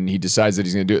and he decides that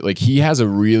he's going to do it, like he has a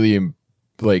really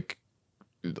like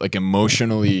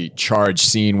emotionally charged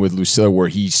scene with Lucilla where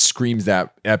he screams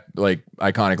that like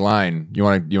iconic line. You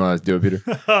want to do it, Peter?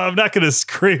 I'm not going to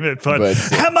scream it, but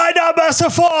am I not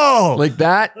merciful? Like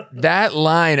that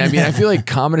line. I mean, I feel like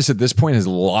Commodus at this point has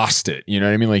lost it. You know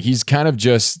what I mean? Like he's kind of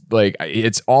just like,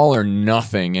 it's all or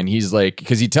nothing. And he's like,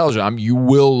 because he tells you, you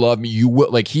will love me. You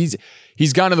will, like he's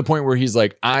gotten to the point where he's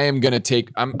like, I'm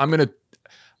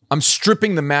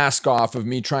stripping the mask off of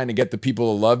me trying to get the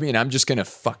people to love me, and I'm just going to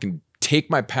fucking take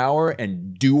my power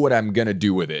and do what I'm going to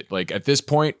do with it. Like at this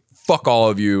point, fuck all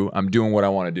of you. I'm doing what I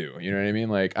want to do. You know what I mean?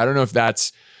 Like, I don't know if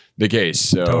that's the case.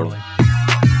 So. Totally.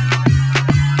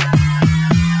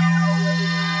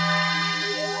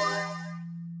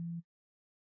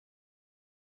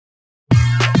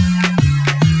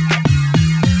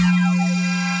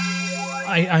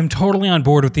 I'm totally on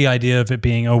board with the idea of it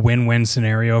being a win-win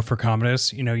scenario for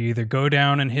Commodus. You either go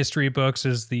down in history books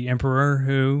as the emperor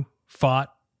who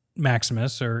fought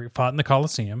Maximus or fought in the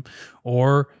Colosseum,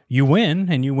 or you win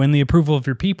and you win the approval of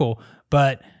your people.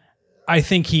 But I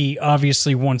think he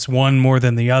obviously wants one more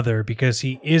than the other because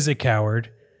he is a coward.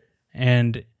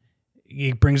 And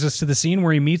he brings us to the scene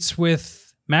where he meets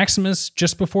with Maximus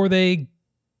just before they,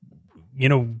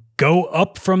 go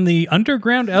up from the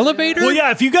underground elevator. Well, yeah,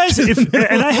 if you guys, and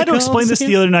I had to explain this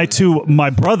the other night to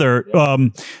my brother. I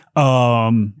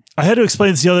had to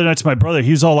explain this the other night to my brother.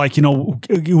 He was all like,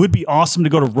 it would be awesome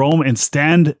to go to Rome and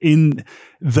stand in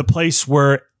the place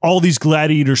where all these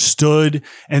gladiators stood,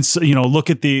 and so, look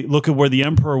at where the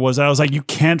emperor was. I was like, you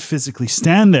can't physically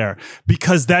stand there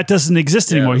because that doesn't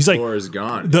exist anymore. He's the like, floor is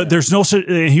gone. There's no.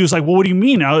 He was like, well, what do you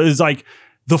mean? I was like,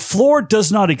 the floor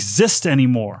does not exist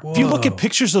anymore. Whoa. If you look at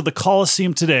pictures of the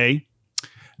Colosseum today,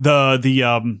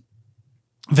 the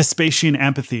Vespasian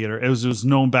Amphitheater. It was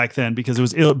known back then because it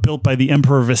was built by the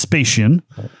Emperor Vespasian.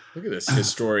 Look at this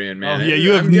historian, man. Oh, yeah,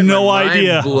 you have no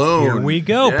idea. Blown. Here we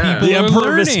go. Yeah. People The are Emperor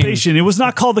learning. Vespasian. It was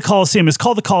not called the Colosseum. It's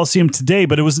called the Colosseum today,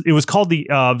 but it was called the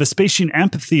Vespasian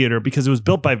Amphitheater because it was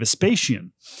built by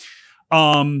Vespasian.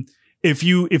 If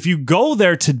you go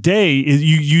there today,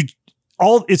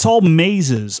 it's all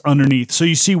mazes underneath. So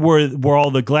you see where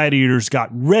all the gladiators got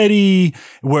ready,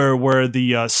 where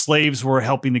the slaves were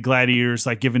helping the gladiators,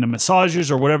 like giving them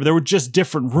massages or whatever. There were just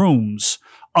different rooms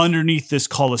underneath this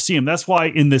Colosseum. That's why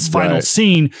in this final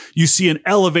scene, you see an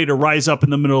elevator rise up in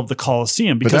the middle of the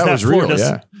Colosseum because that was floor real,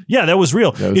 doesn't. Yeah, that was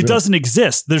real. It doesn't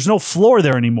exist. There's no floor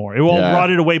there anymore. It all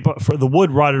rotted away, but for the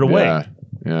wood rotted away.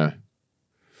 Yeah.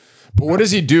 But what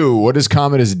does he do? What does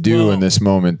Commodus do in this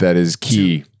moment that is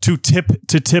key? To tip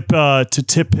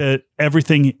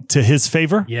everything to his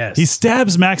favor. Yes. He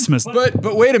stabs Maximus.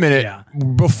 But wait a minute. Yeah.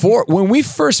 Before, when we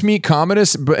first meet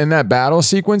Commodus in that battle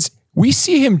sequence, we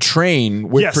see him train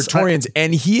with Praetorians,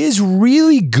 and he is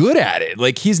really good at it.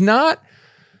 Like he's not.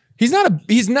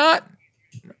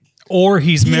 Or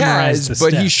he's He memorized has, the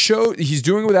but steps. he's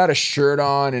doing it without a shirt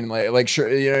on and like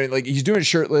he's doing it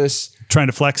shirtless. Trying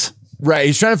to flex. Right,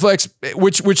 he's trying to flex,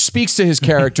 which speaks to his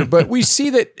character. But we see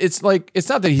that it's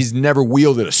not that he's never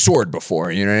wielded a sword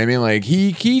before. You know what I mean? Like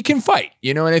he can fight.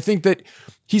 You know, and I think that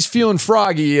he's feeling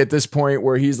froggy at this point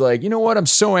where he's like, you know what? I'm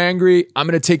so angry. I'm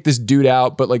gonna take this dude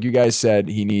out. But like you guys said,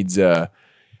 he needs. I'm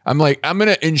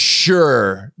gonna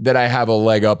ensure that I have a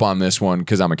leg up on this one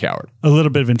because I'm a coward. A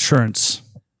little bit of insurance.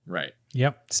 Right.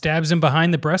 Yep. Stabs him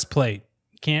behind the breastplate.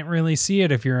 Can't really see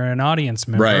it if you're an audience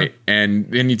member. Right.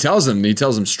 And he tells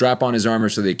them strap on his armor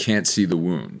so they can't see the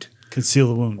wound. Conceal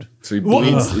the wound. So he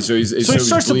bleeds. So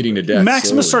he's bleeding to death.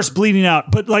 Maximus starts bleeding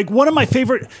out. But like one of my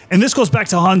favorite, and this goes back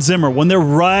to Hans Zimmer, when they're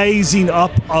rising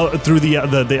up through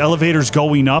the elevators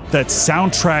going up, that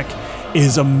soundtrack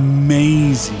is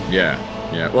amazing. Yeah.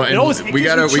 Yeah, well, and we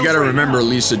gotta remember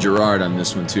Lisa Gerard on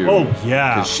this one too. Oh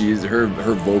yeah, because she's her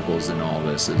vocals in all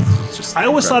this. It's just. I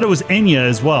always thought it was Enya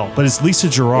as well, but it's Lisa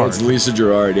Gerard. It's Lisa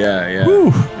Gerard. Yeah.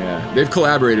 Woo. Yeah. They've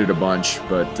collaborated a bunch,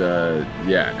 but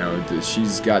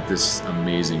she's got this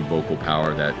amazing vocal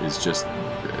power that is just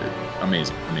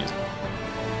amazing.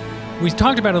 We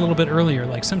talked about it a little bit earlier.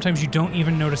 Like sometimes you don't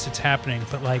even notice it's happening,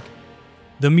 but like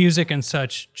the music and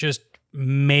such just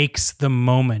makes the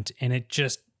moment, and it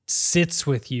just sits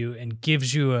with you and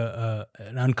gives you an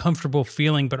uncomfortable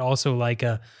feeling, but also like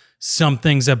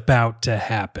something's about to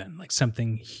happen, like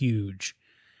something huge.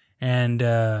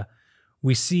 And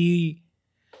we see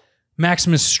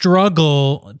Maximus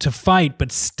struggle to fight,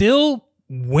 but still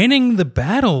winning the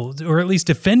battle, or at least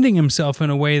defending himself in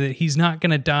a way that he's not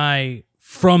going to die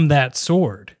from that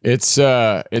sword. It's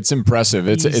impressive.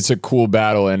 It's a cool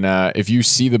battle, and if you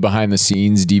see the behind the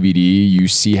scenes DVD, you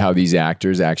see how these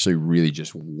actors actually really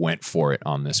just went for it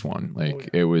on this one.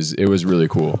 Like it was really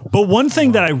cool. But one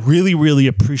thing that I really, really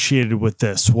appreciated with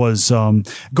this was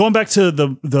going back to the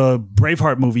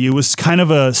Braveheart movie. It was kind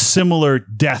of a similar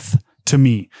death to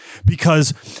me,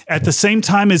 because at the same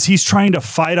time as he's trying to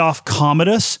fight off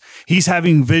Commodus, he's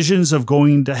having visions of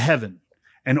going to heaven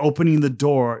and opening the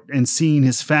door and seeing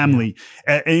his family,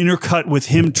 intercut with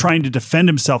him trying to defend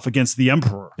himself against the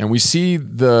emperor. And we see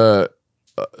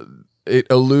it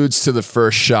alludes to the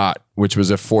first shot, which was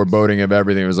a foreboding of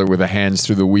everything. It was like with the hands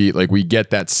through the wheat. Like we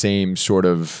get that same sort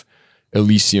of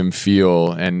Elysium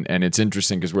feel. And it's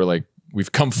interesting because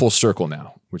we've come full circle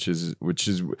now, which is,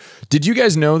 did you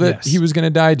guys know that he was going to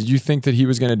die? Did you think that he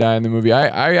was going to die in the movie?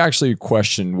 I actually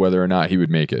questioned whether or not he would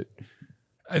make it.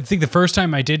 I think the first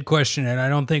time I did question it, I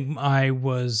don't think I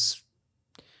was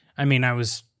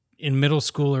in middle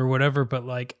school or whatever, but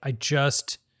like, I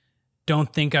just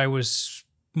don't think I was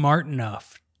smart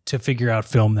enough to figure out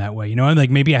film that way. You know, like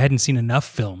maybe I hadn't seen enough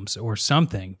films or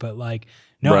something, but like,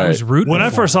 no, I was rooting. When I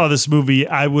first saw this movie,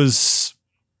 I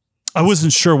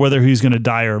wasn't sure whether he was going to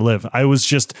die or live. I was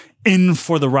just in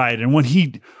for the ride. And when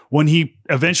he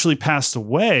eventually passed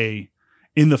away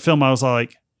in the film, I was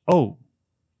like, oh,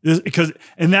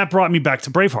 and that brought me back to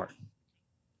Braveheart.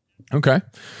 Okay.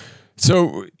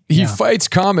 So he fights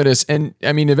Commodus, and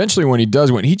I mean, eventually when he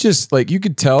does win, he just like, you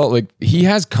could tell like he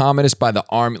has Commodus by the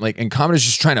arm, like, and Commodus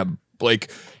just trying to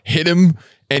like hit him,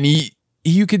 and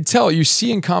you could tell, you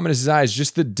see in Commodus' eyes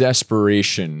just the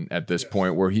desperation at this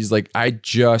point where he's like, I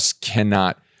just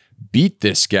cannot beat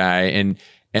this guy, and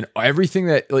everything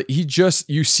that like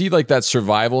you see like that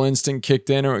survival instinct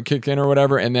kicked in or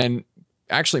whatever, and then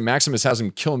actually Maximus has him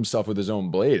kill himself with his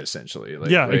own blade, essentially.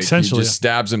 Essentially. He just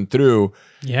stabs him through.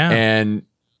 Yeah. And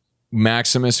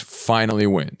Maximus finally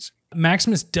wins.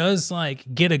 Maximus does like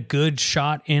get a good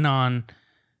shot in on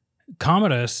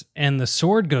Commodus and the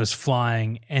sword goes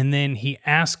flying, and then he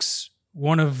asks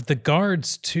one of the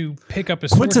guards to pick up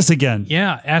his Quintus sword. again.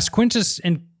 Yeah, ask Quintus,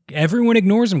 and everyone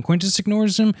ignores him. Quintus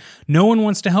ignores him. No one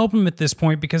wants to help him at this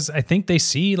point because I think they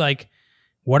see like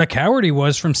what a coward he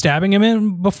was from stabbing him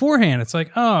in beforehand. It's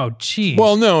like, oh, geez.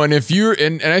 Well, no, and if you're,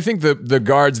 and I think the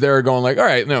guards there are going like, all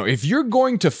right, no, if you're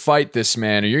going to fight this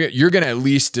man, you're going to at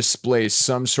least display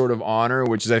some sort of honor,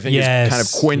 which is, I think, is kind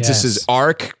of Quintus's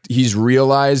arc. He's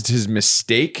realized his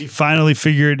mistake. He finally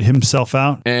figured himself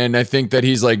out. And I think that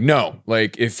he's like, no,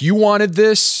 like if you wanted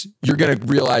this, you're going to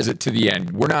realize it to the end.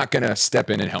 We're not going to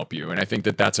step in and help you. And I think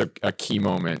that that's a key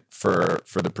moment for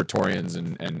the Praetorians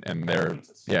and their,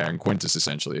 and Quintus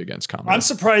essentially against Commodus. I'm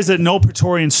surprised that no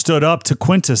Praetorian stood up to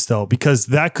Quintus, though, because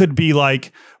that could be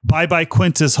like, bye-bye,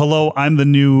 Quintus. Hello, I'm the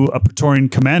new Praetorian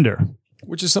commander.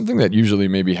 Which is something that usually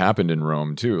maybe happened in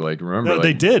Rome, too. Like, remember,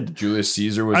 they did. Julius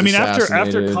Caesar was after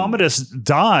assassinated. Commodus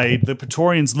died, the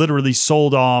Praetorians literally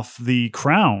sold off the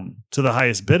crown to the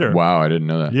highest bidder. Wow, I didn't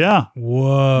know that. Yeah.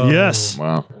 Whoa. Yes.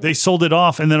 Wow. They sold it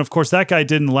off, and then of course that guy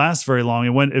didn't last very long.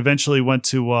 It eventually went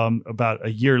to about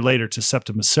a year later to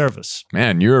Septimus Servus.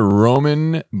 Man, you're a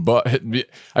Roman, but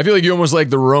I feel like you almost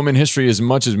like the Roman history as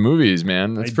much as movies,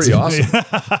 man. That's pretty awesome.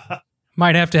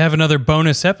 Might have to have another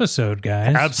bonus episode,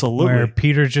 guys. Absolutely. Where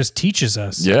Peter just teaches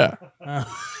us. Yeah.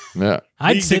 Yeah.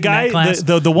 I'd sit the guy, in that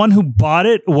class. the one who bought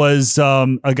it was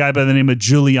a guy by the name of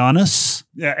Julianus.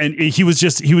 Yeah, and he was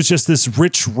just this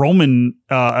rich Roman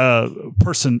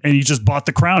person, and he just bought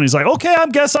the crown. He's like, okay, I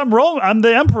guess I'm Rome. I'm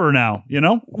the emperor now. You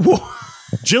know,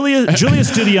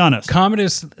 Julius Didianus.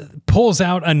 Commodus pulls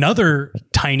out another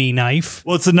tiny knife.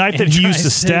 Well, it's the knife that he used to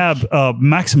stab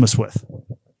Maximus with.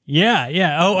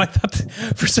 Yeah. Oh, I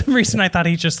thought for some reason I thought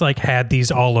he just like had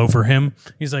these all over him.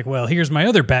 He's like, well, here's my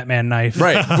other Batman knife.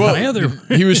 Right. Well, my other.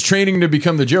 he was training to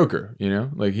become the Joker, you know?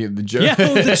 Like the Joker. Yeah,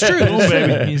 that's true. That's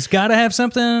true. He's got to have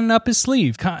something up his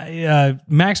sleeve.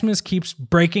 Maximus keeps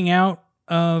breaking out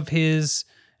of his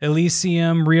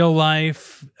Elysium real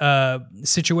life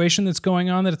situation that's going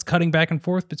on that it's cutting back and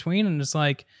forth between. And it's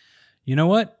like, you know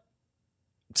what?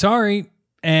 Sorry.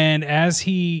 And as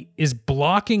he is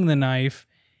blocking the knife,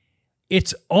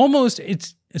 it's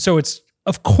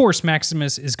of course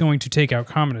Maximus is going to take out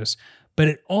Commodus, but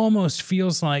it almost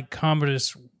feels like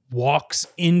Commodus walks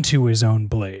into his own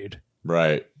blade.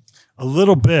 Right. A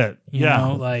little bit. You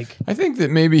know, like I think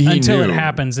that maybe he until knew. it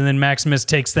happens, and then Maximus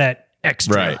takes that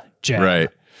extra jab. Right.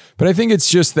 But I think it's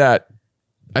just that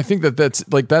I think that's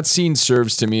like that scene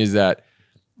serves to me is that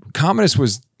Commodus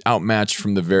was outmatched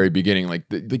from the very beginning. Like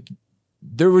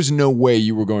there was no way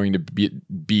you were going to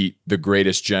beat the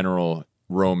greatest general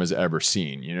Rome has ever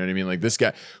seen. You know what I mean? Like this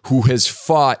guy who has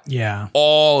fought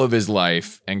all of his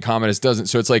life and Commodus doesn't.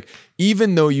 So it's like,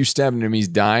 even though you stabbed him, he's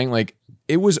dying. Like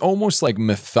it was almost like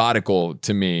methodical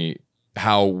to me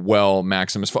how well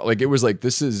Maximus fought. Like it was like,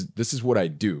 this is what I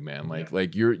do, man.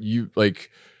 Like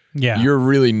you're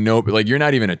really you're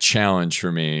not even a challenge for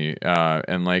me.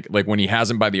 And like when he has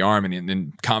him by the arm and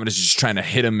then Commodus is just trying to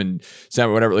hit him and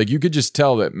whatever, like you could just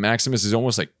tell that Maximus is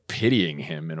almost like pitying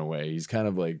him in a way. He's kind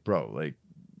of like, bro, like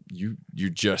you're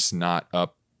just not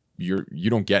up. You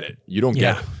don't get it. You don't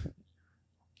get it.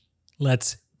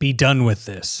 Let's be done with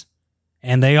this.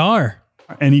 And they are.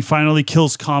 And he finally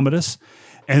kills Commodus.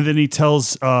 And then he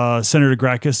tells Senator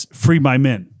Gracchus, free my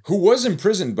men. Who was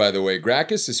imprisoned, by the way.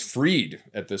 Gracchus is freed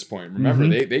at this point. Remember,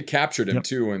 they captured him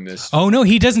too in this. Oh, no,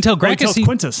 he doesn't tell Gracchus. He tells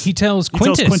Quintus. He tells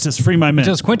Quintus, free my men. He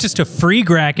tells Quintus to free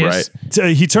Gracchus.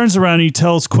 Right. He turns around and he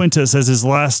tells Quintus as his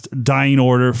last dying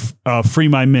order, free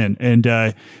my men. And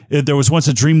there was once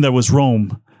a dream that was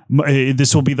Rome.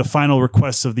 This will be the final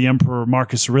request of the Emperor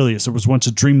Marcus Aurelius. There was once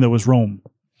a dream that was Rome.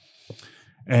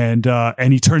 And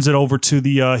he turns it over to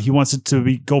he wants it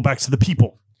to go back to the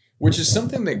people. Which is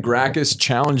something that Gracchus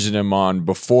challenged him on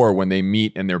before when they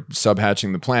meet and they're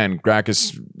subhatching the plan.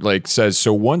 Gracchus says,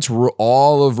 so once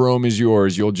all of Rome is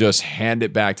yours, you'll just hand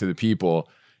it back to the people.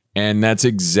 And that's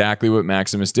exactly what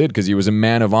Maximus did because he was a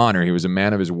man of honor. He was a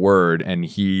man of his word. And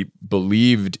he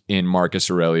believed in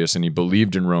Marcus Aurelius and he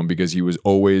believed in Rome because he was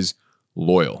always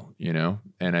loyal, you know?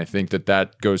 And I think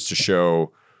that goes to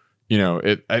show, you know,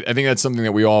 I think that's something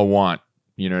that we all want.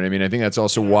 You know what I mean? I think that's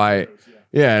also why, I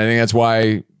think that's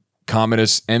why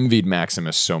Commodus envied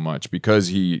Maximus so much because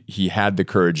he had the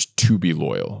courage to be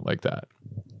loyal like that.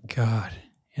 God.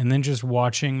 And then just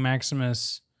watching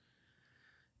Maximus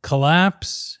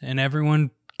collapse and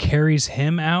everyone carries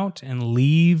him out and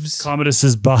leaves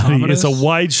Commodus's body. It's a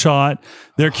wide shot.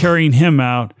 They're carrying him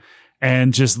out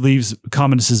and just leaves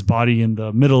Commodus's body in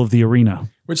the middle of the arena.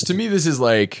 Which to me, this is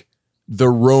like the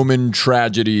Roman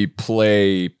tragedy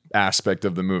play aspect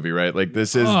of the movie, right? Like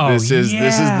this is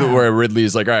where Ridley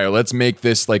is like, all right, let's make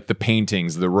this like the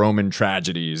paintings, the Roman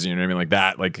tragedies, you know what I mean? Like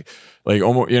that, like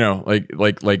almost, you know,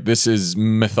 like this is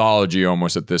mythology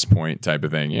almost at this point type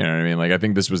of thing. You know what I mean? Like I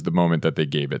think this was the moment that they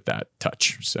gave it that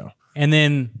touch. So. And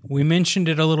then we mentioned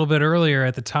it a little bit earlier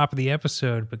at the top of the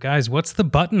episode, but guys, what's the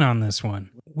button on this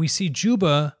one? We see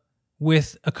Juba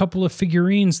with a couple of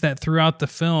figurines that throughout the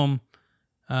film,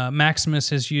 Maximus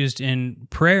has used in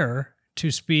prayer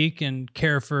to speak and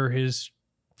care for his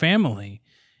family.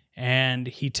 And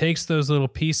he takes those little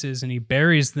pieces and he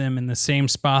buries them in the same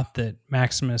spot that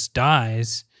Maximus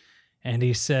dies. And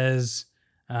he says,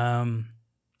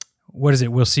 what is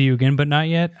it? We'll see you again, but not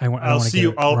yet. I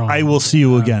will see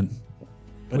you again.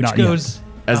 But which goes yet.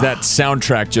 As that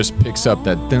soundtrack just picks up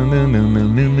that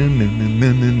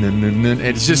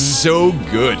it's just so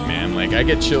good, man. Like I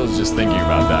get chills just thinking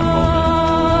about that moment.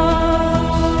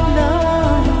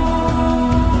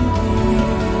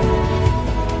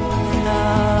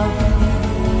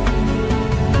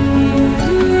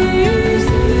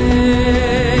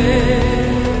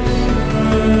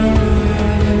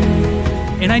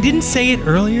 And I didn't say it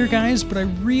earlier, guys, but I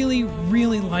really,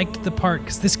 really liked the part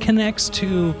because this connects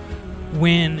to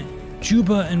when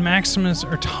Juba and Maximus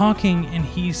are talking and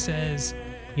he says,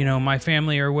 you know, my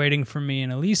family are waiting for me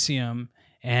in Elysium.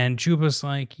 And Juba's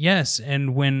like, yes.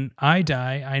 And when I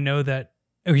die, I know that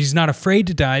he's not afraid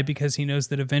to die because he knows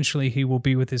that eventually he will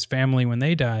be with his family when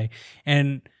they die.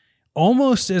 And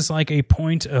almost as like a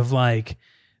point of like,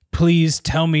 please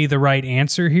tell me the right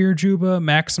answer here, Juba,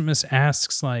 Maximus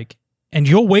asks like, and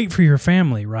you'll wait for your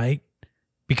family, right?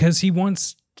 Because he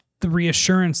wants the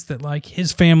reassurance that like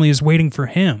his family is waiting for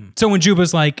him. So when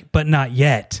Juba's like, but not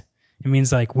yet, it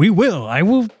means like, I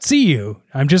will see you.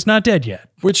 I'm just not dead yet.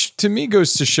 Which to me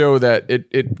goes to show that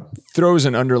it throws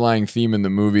an underlying theme in the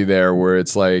movie there where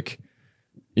it's like,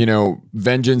 you know,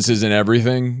 vengeance isn't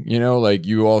everything, you know, like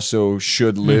you also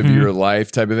should live your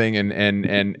life type of thing.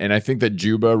 And I think that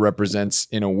Juba represents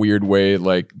in a weird way,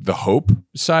 like the hope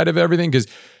side of everything. Cause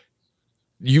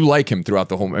you like him throughout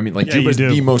the whole. I mean, like Juba's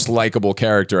the most likable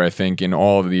character, I think, in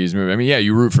all of these movies. I mean, yeah,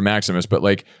 you root for Maximus, but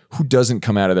like, who doesn't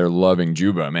come out of there loving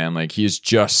Juba, man? Like, he's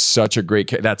just such a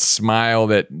great that smile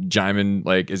that Djimon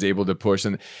like is able to push,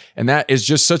 and that is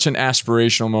just such an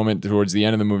aspirational moment towards the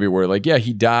end of the movie, where like, yeah,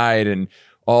 he died and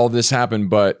all this happened,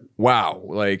 but wow,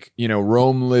 like, you know,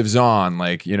 Rome lives on,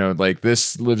 like, you know, like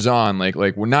this lives on, like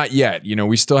we're not yet, you know,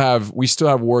 we still have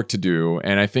work to do,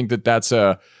 and I think that that's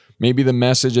maybe the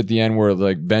message at the end where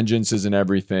like vengeance isn't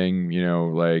everything, you know,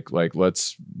 like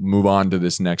let's move on to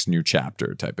this next new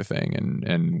chapter type of thing.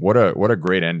 And what a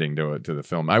great ending to the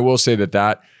film. I will say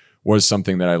that was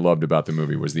something that I loved about the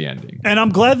movie was the ending. And I'm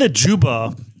glad that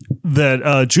Juba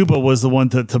was the one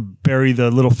to bury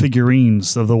the little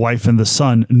figurines of the wife and the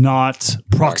son, not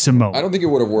Proximo. I don't think it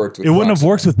would have worked with wouldn't have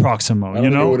worked with Proximo. I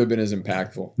don't think it would have been as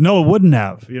impactful. No, it wouldn't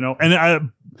have, you know.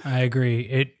 And I agree.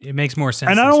 It makes more sense.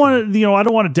 And I don't want to, you know, I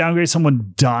don't want to downgrade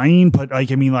someone dying, but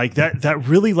like, I mean, like that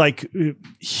really, like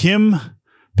him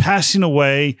passing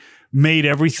away made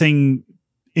everything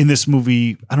in this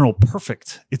movie, I don't know,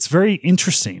 perfect. It's very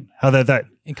interesting how that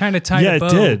it kind of tied a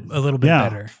bow a little bit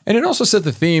better. And it also set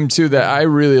the theme too that I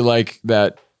really like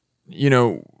that, you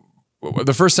know,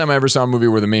 the first time I ever saw a movie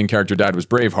where the main character died was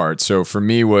Braveheart. So for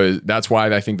me that's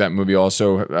why I think that movie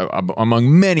also,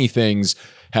 among many things,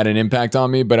 had an impact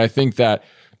on me. But I think that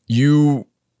you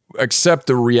accept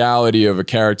the reality of a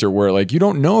character where like you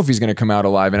don't know if he's going to come out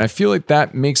alive. And I feel like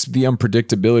that makes the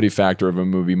unpredictability factor of a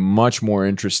movie much more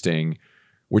interesting,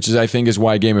 which is, I think, is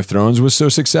why Game of Thrones was so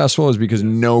successful, is because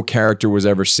no character was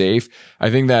ever safe.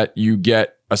 I think that you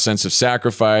get a sense of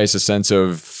sacrifice, a sense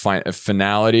of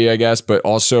finality, I guess, but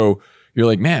also you're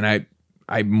like, man,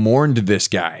 I mourned this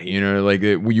guy, you know, like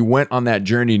you went on that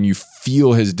journey and you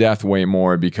feel his death way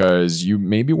more because you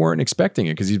maybe weren't expecting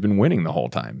it because he's been winning the whole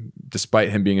time, despite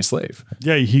him being a slave.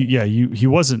 Yeah, he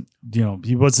wasn't, you know,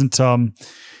 he wasn't,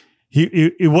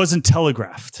 it wasn't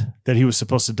telegraphed that he was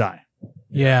supposed to die.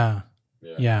 Yeah.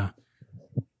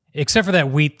 Except for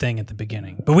that wheat thing at the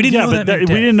beginning, but we didn't know that. We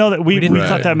didn't know that. We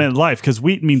thought that meant life because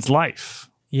wheat means life.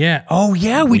 Yeah. Oh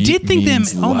yeah, we did think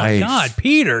that. Oh my God,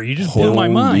 Peter, you just blew my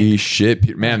mind. Holy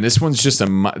shit, man! This one's just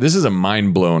this is a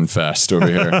mind blown fest over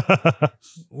here.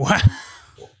 Wow.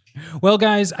 Well,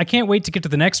 guys, I can't wait to get to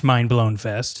the next mind blown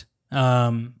fest.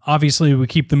 Obviously, we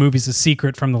keep the movies a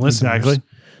secret from the listeners. Exactly.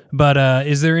 But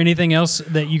is there anything else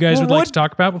that you guys would like to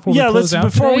talk about before we close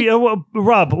out?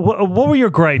 Rob, what were your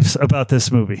gripes about this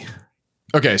movie?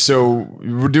 Okay, so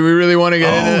do we really want to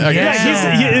get into it? Okay.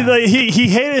 Yeah, he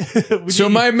hated. So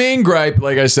my main gripe,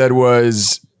 like I said,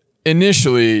 was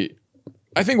initially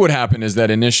I think what happened is that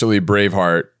initially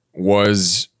Braveheart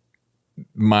was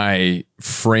my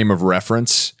frame of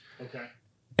reference,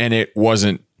 and it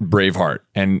wasn't Braveheart,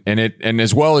 and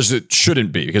as well as it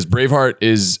shouldn't be, because Braveheart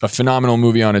is a phenomenal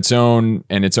movie on its own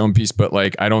and its own piece. But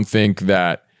like, I don't think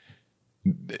that,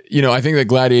 I think that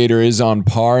Gladiator is on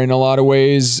par in a lot of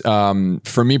ways.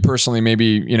 For me personally,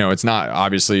 maybe, it's not,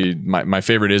 obviously my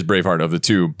favorite is Braveheart of the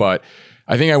two, but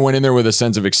I think I went in there with a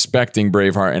sense of expecting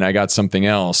Braveheart and I got something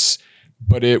else,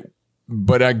 but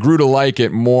I grew to like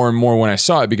it more and more when I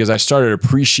saw it, because I started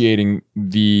appreciating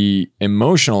the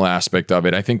emotional aspect of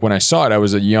it. I think when I saw it, I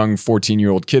was a young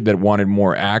 14-year-old kid that wanted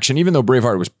more action, even though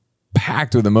Braveheart was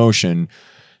packed with emotion.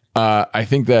 I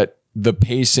think that the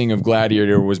pacing of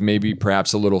Gladiator was maybe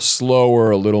perhaps a little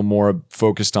slower, a little more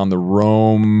focused on the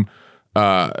Rome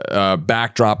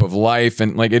backdrop of life.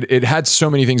 And like, it had so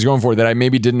many things going for it that I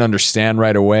maybe didn't understand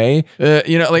right away. I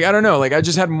don't know, like I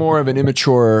just had more of an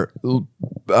immature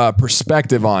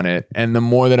perspective on it. And the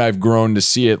more that I've grown to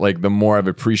see it, like the more I've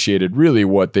appreciated really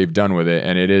what they've done with it.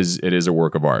 And it is a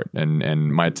work of art.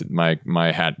 And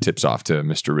my hat tips off to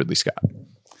Mr. Ridley Scott.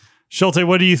 Schulte,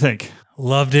 what do you think?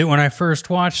 Loved it when I first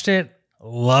watched it.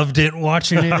 Loved it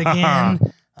watching it again.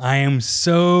 I am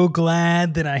so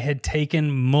glad that I had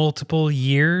taken multiple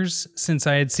years since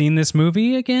I had seen this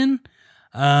movie again.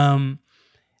 You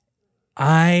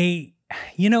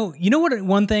know what?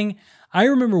 One thing, I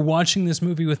remember watching this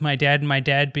movie with my dad, and my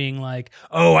dad being like,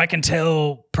 "Oh, I can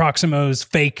tell Proximo's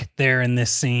fake there in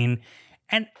this scene,"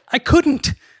 and I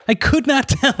could not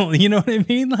tell. You know what I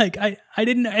mean? Like I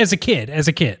didn't as a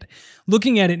kid.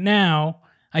 Looking at it now,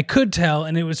 I could tell,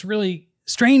 and it was really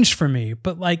strange for me.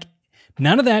 But like,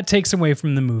 none of that takes away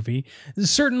from the movie. There's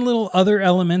certain little other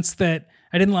elements that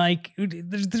I didn't like.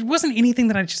 There wasn't anything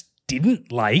that I just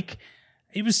didn't like.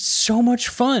 It was so much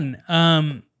fun.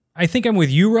 I think I'm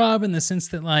with you, Rob, in the sense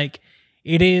that like,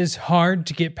 it is hard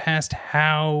to get past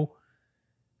how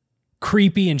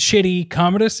creepy and shitty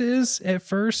Commodus is at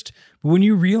first. But when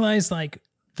you realize like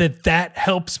that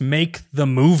helps make the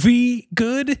movie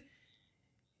good,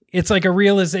 it's like a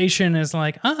realization is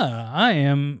like, I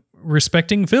am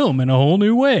respecting film in a whole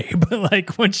new way. But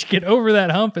like, once you get over that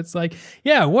hump, it's like,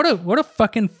 yeah, what a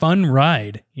fucking fun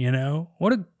ride,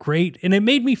 what a great, and it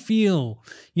made me feel,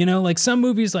 like some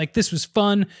movies like this was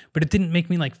fun, but it didn't make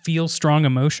me like feel strong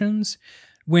emotions.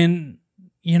 When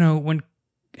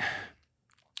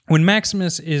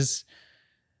Maximus is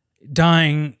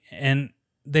dying and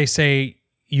they say,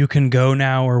 "You can go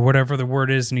now," or whatever the word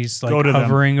is, and he's like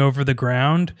hovering over the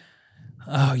ground.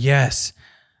 Oh, yes.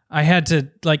 I had to,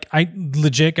 like, I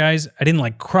legit, guys, I didn't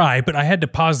like cry, but I had to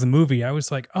pause the movie. I was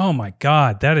like, oh my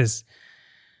God,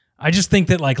 I just think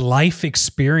that like life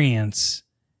experience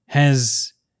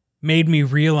has made me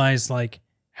realize like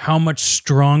how much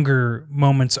stronger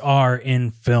moments are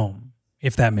in film,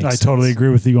 if that makes sense. I totally agree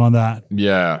with you on that.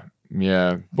 Yeah.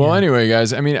 Well, anyway,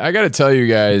 guys, I mean, I got to tell you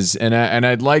guys, and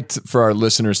I'd like for our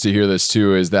listeners to hear this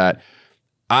too, is that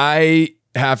I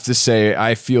have to say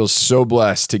I feel so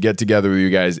blessed to get together with you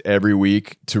guys every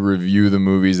week to review the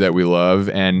movies that we love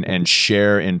and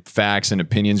share in facts and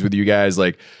opinions with you guys.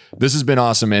 Like, this has been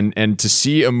awesome. And to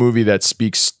see a movie that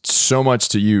speaks so much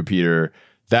to you, Peter,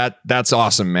 that's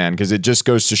awesome, man. Because it just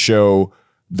goes to show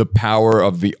the power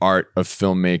of the art of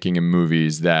filmmaking and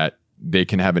movies, that they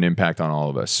can have an impact on all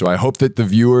of us. So I hope that the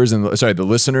viewers and the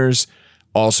listeners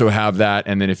also have that.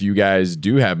 And then if you guys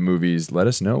do have movies, let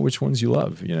us know which ones you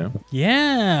love,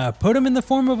 Yeah, put them in the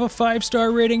form of a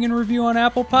 5-star rating and review on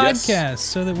Apple Podcasts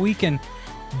so that we can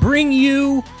bring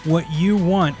you what you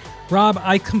want. Rob,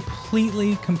 I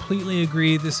completely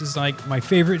agree. This is like my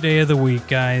favorite day of the week,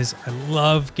 guys. I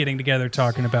love getting together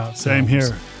talking about Same films.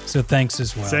 here. So thanks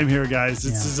as well. Same here, guys.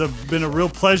 This has been a real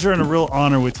pleasure and a real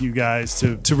honor with you guys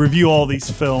to review all these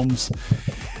films.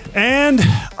 And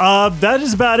that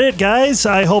is about it, guys.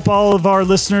 I hope all of our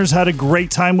listeners had a great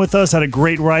time with us, had a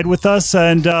great ride with us.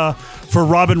 And for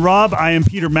Rob and Rob, I am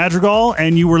Peter Madrigal,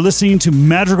 and you were listening to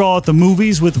Madrigal at the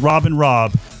Movies with Rob and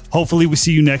Rob. Hopefully we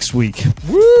see you next week.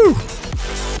 Woo!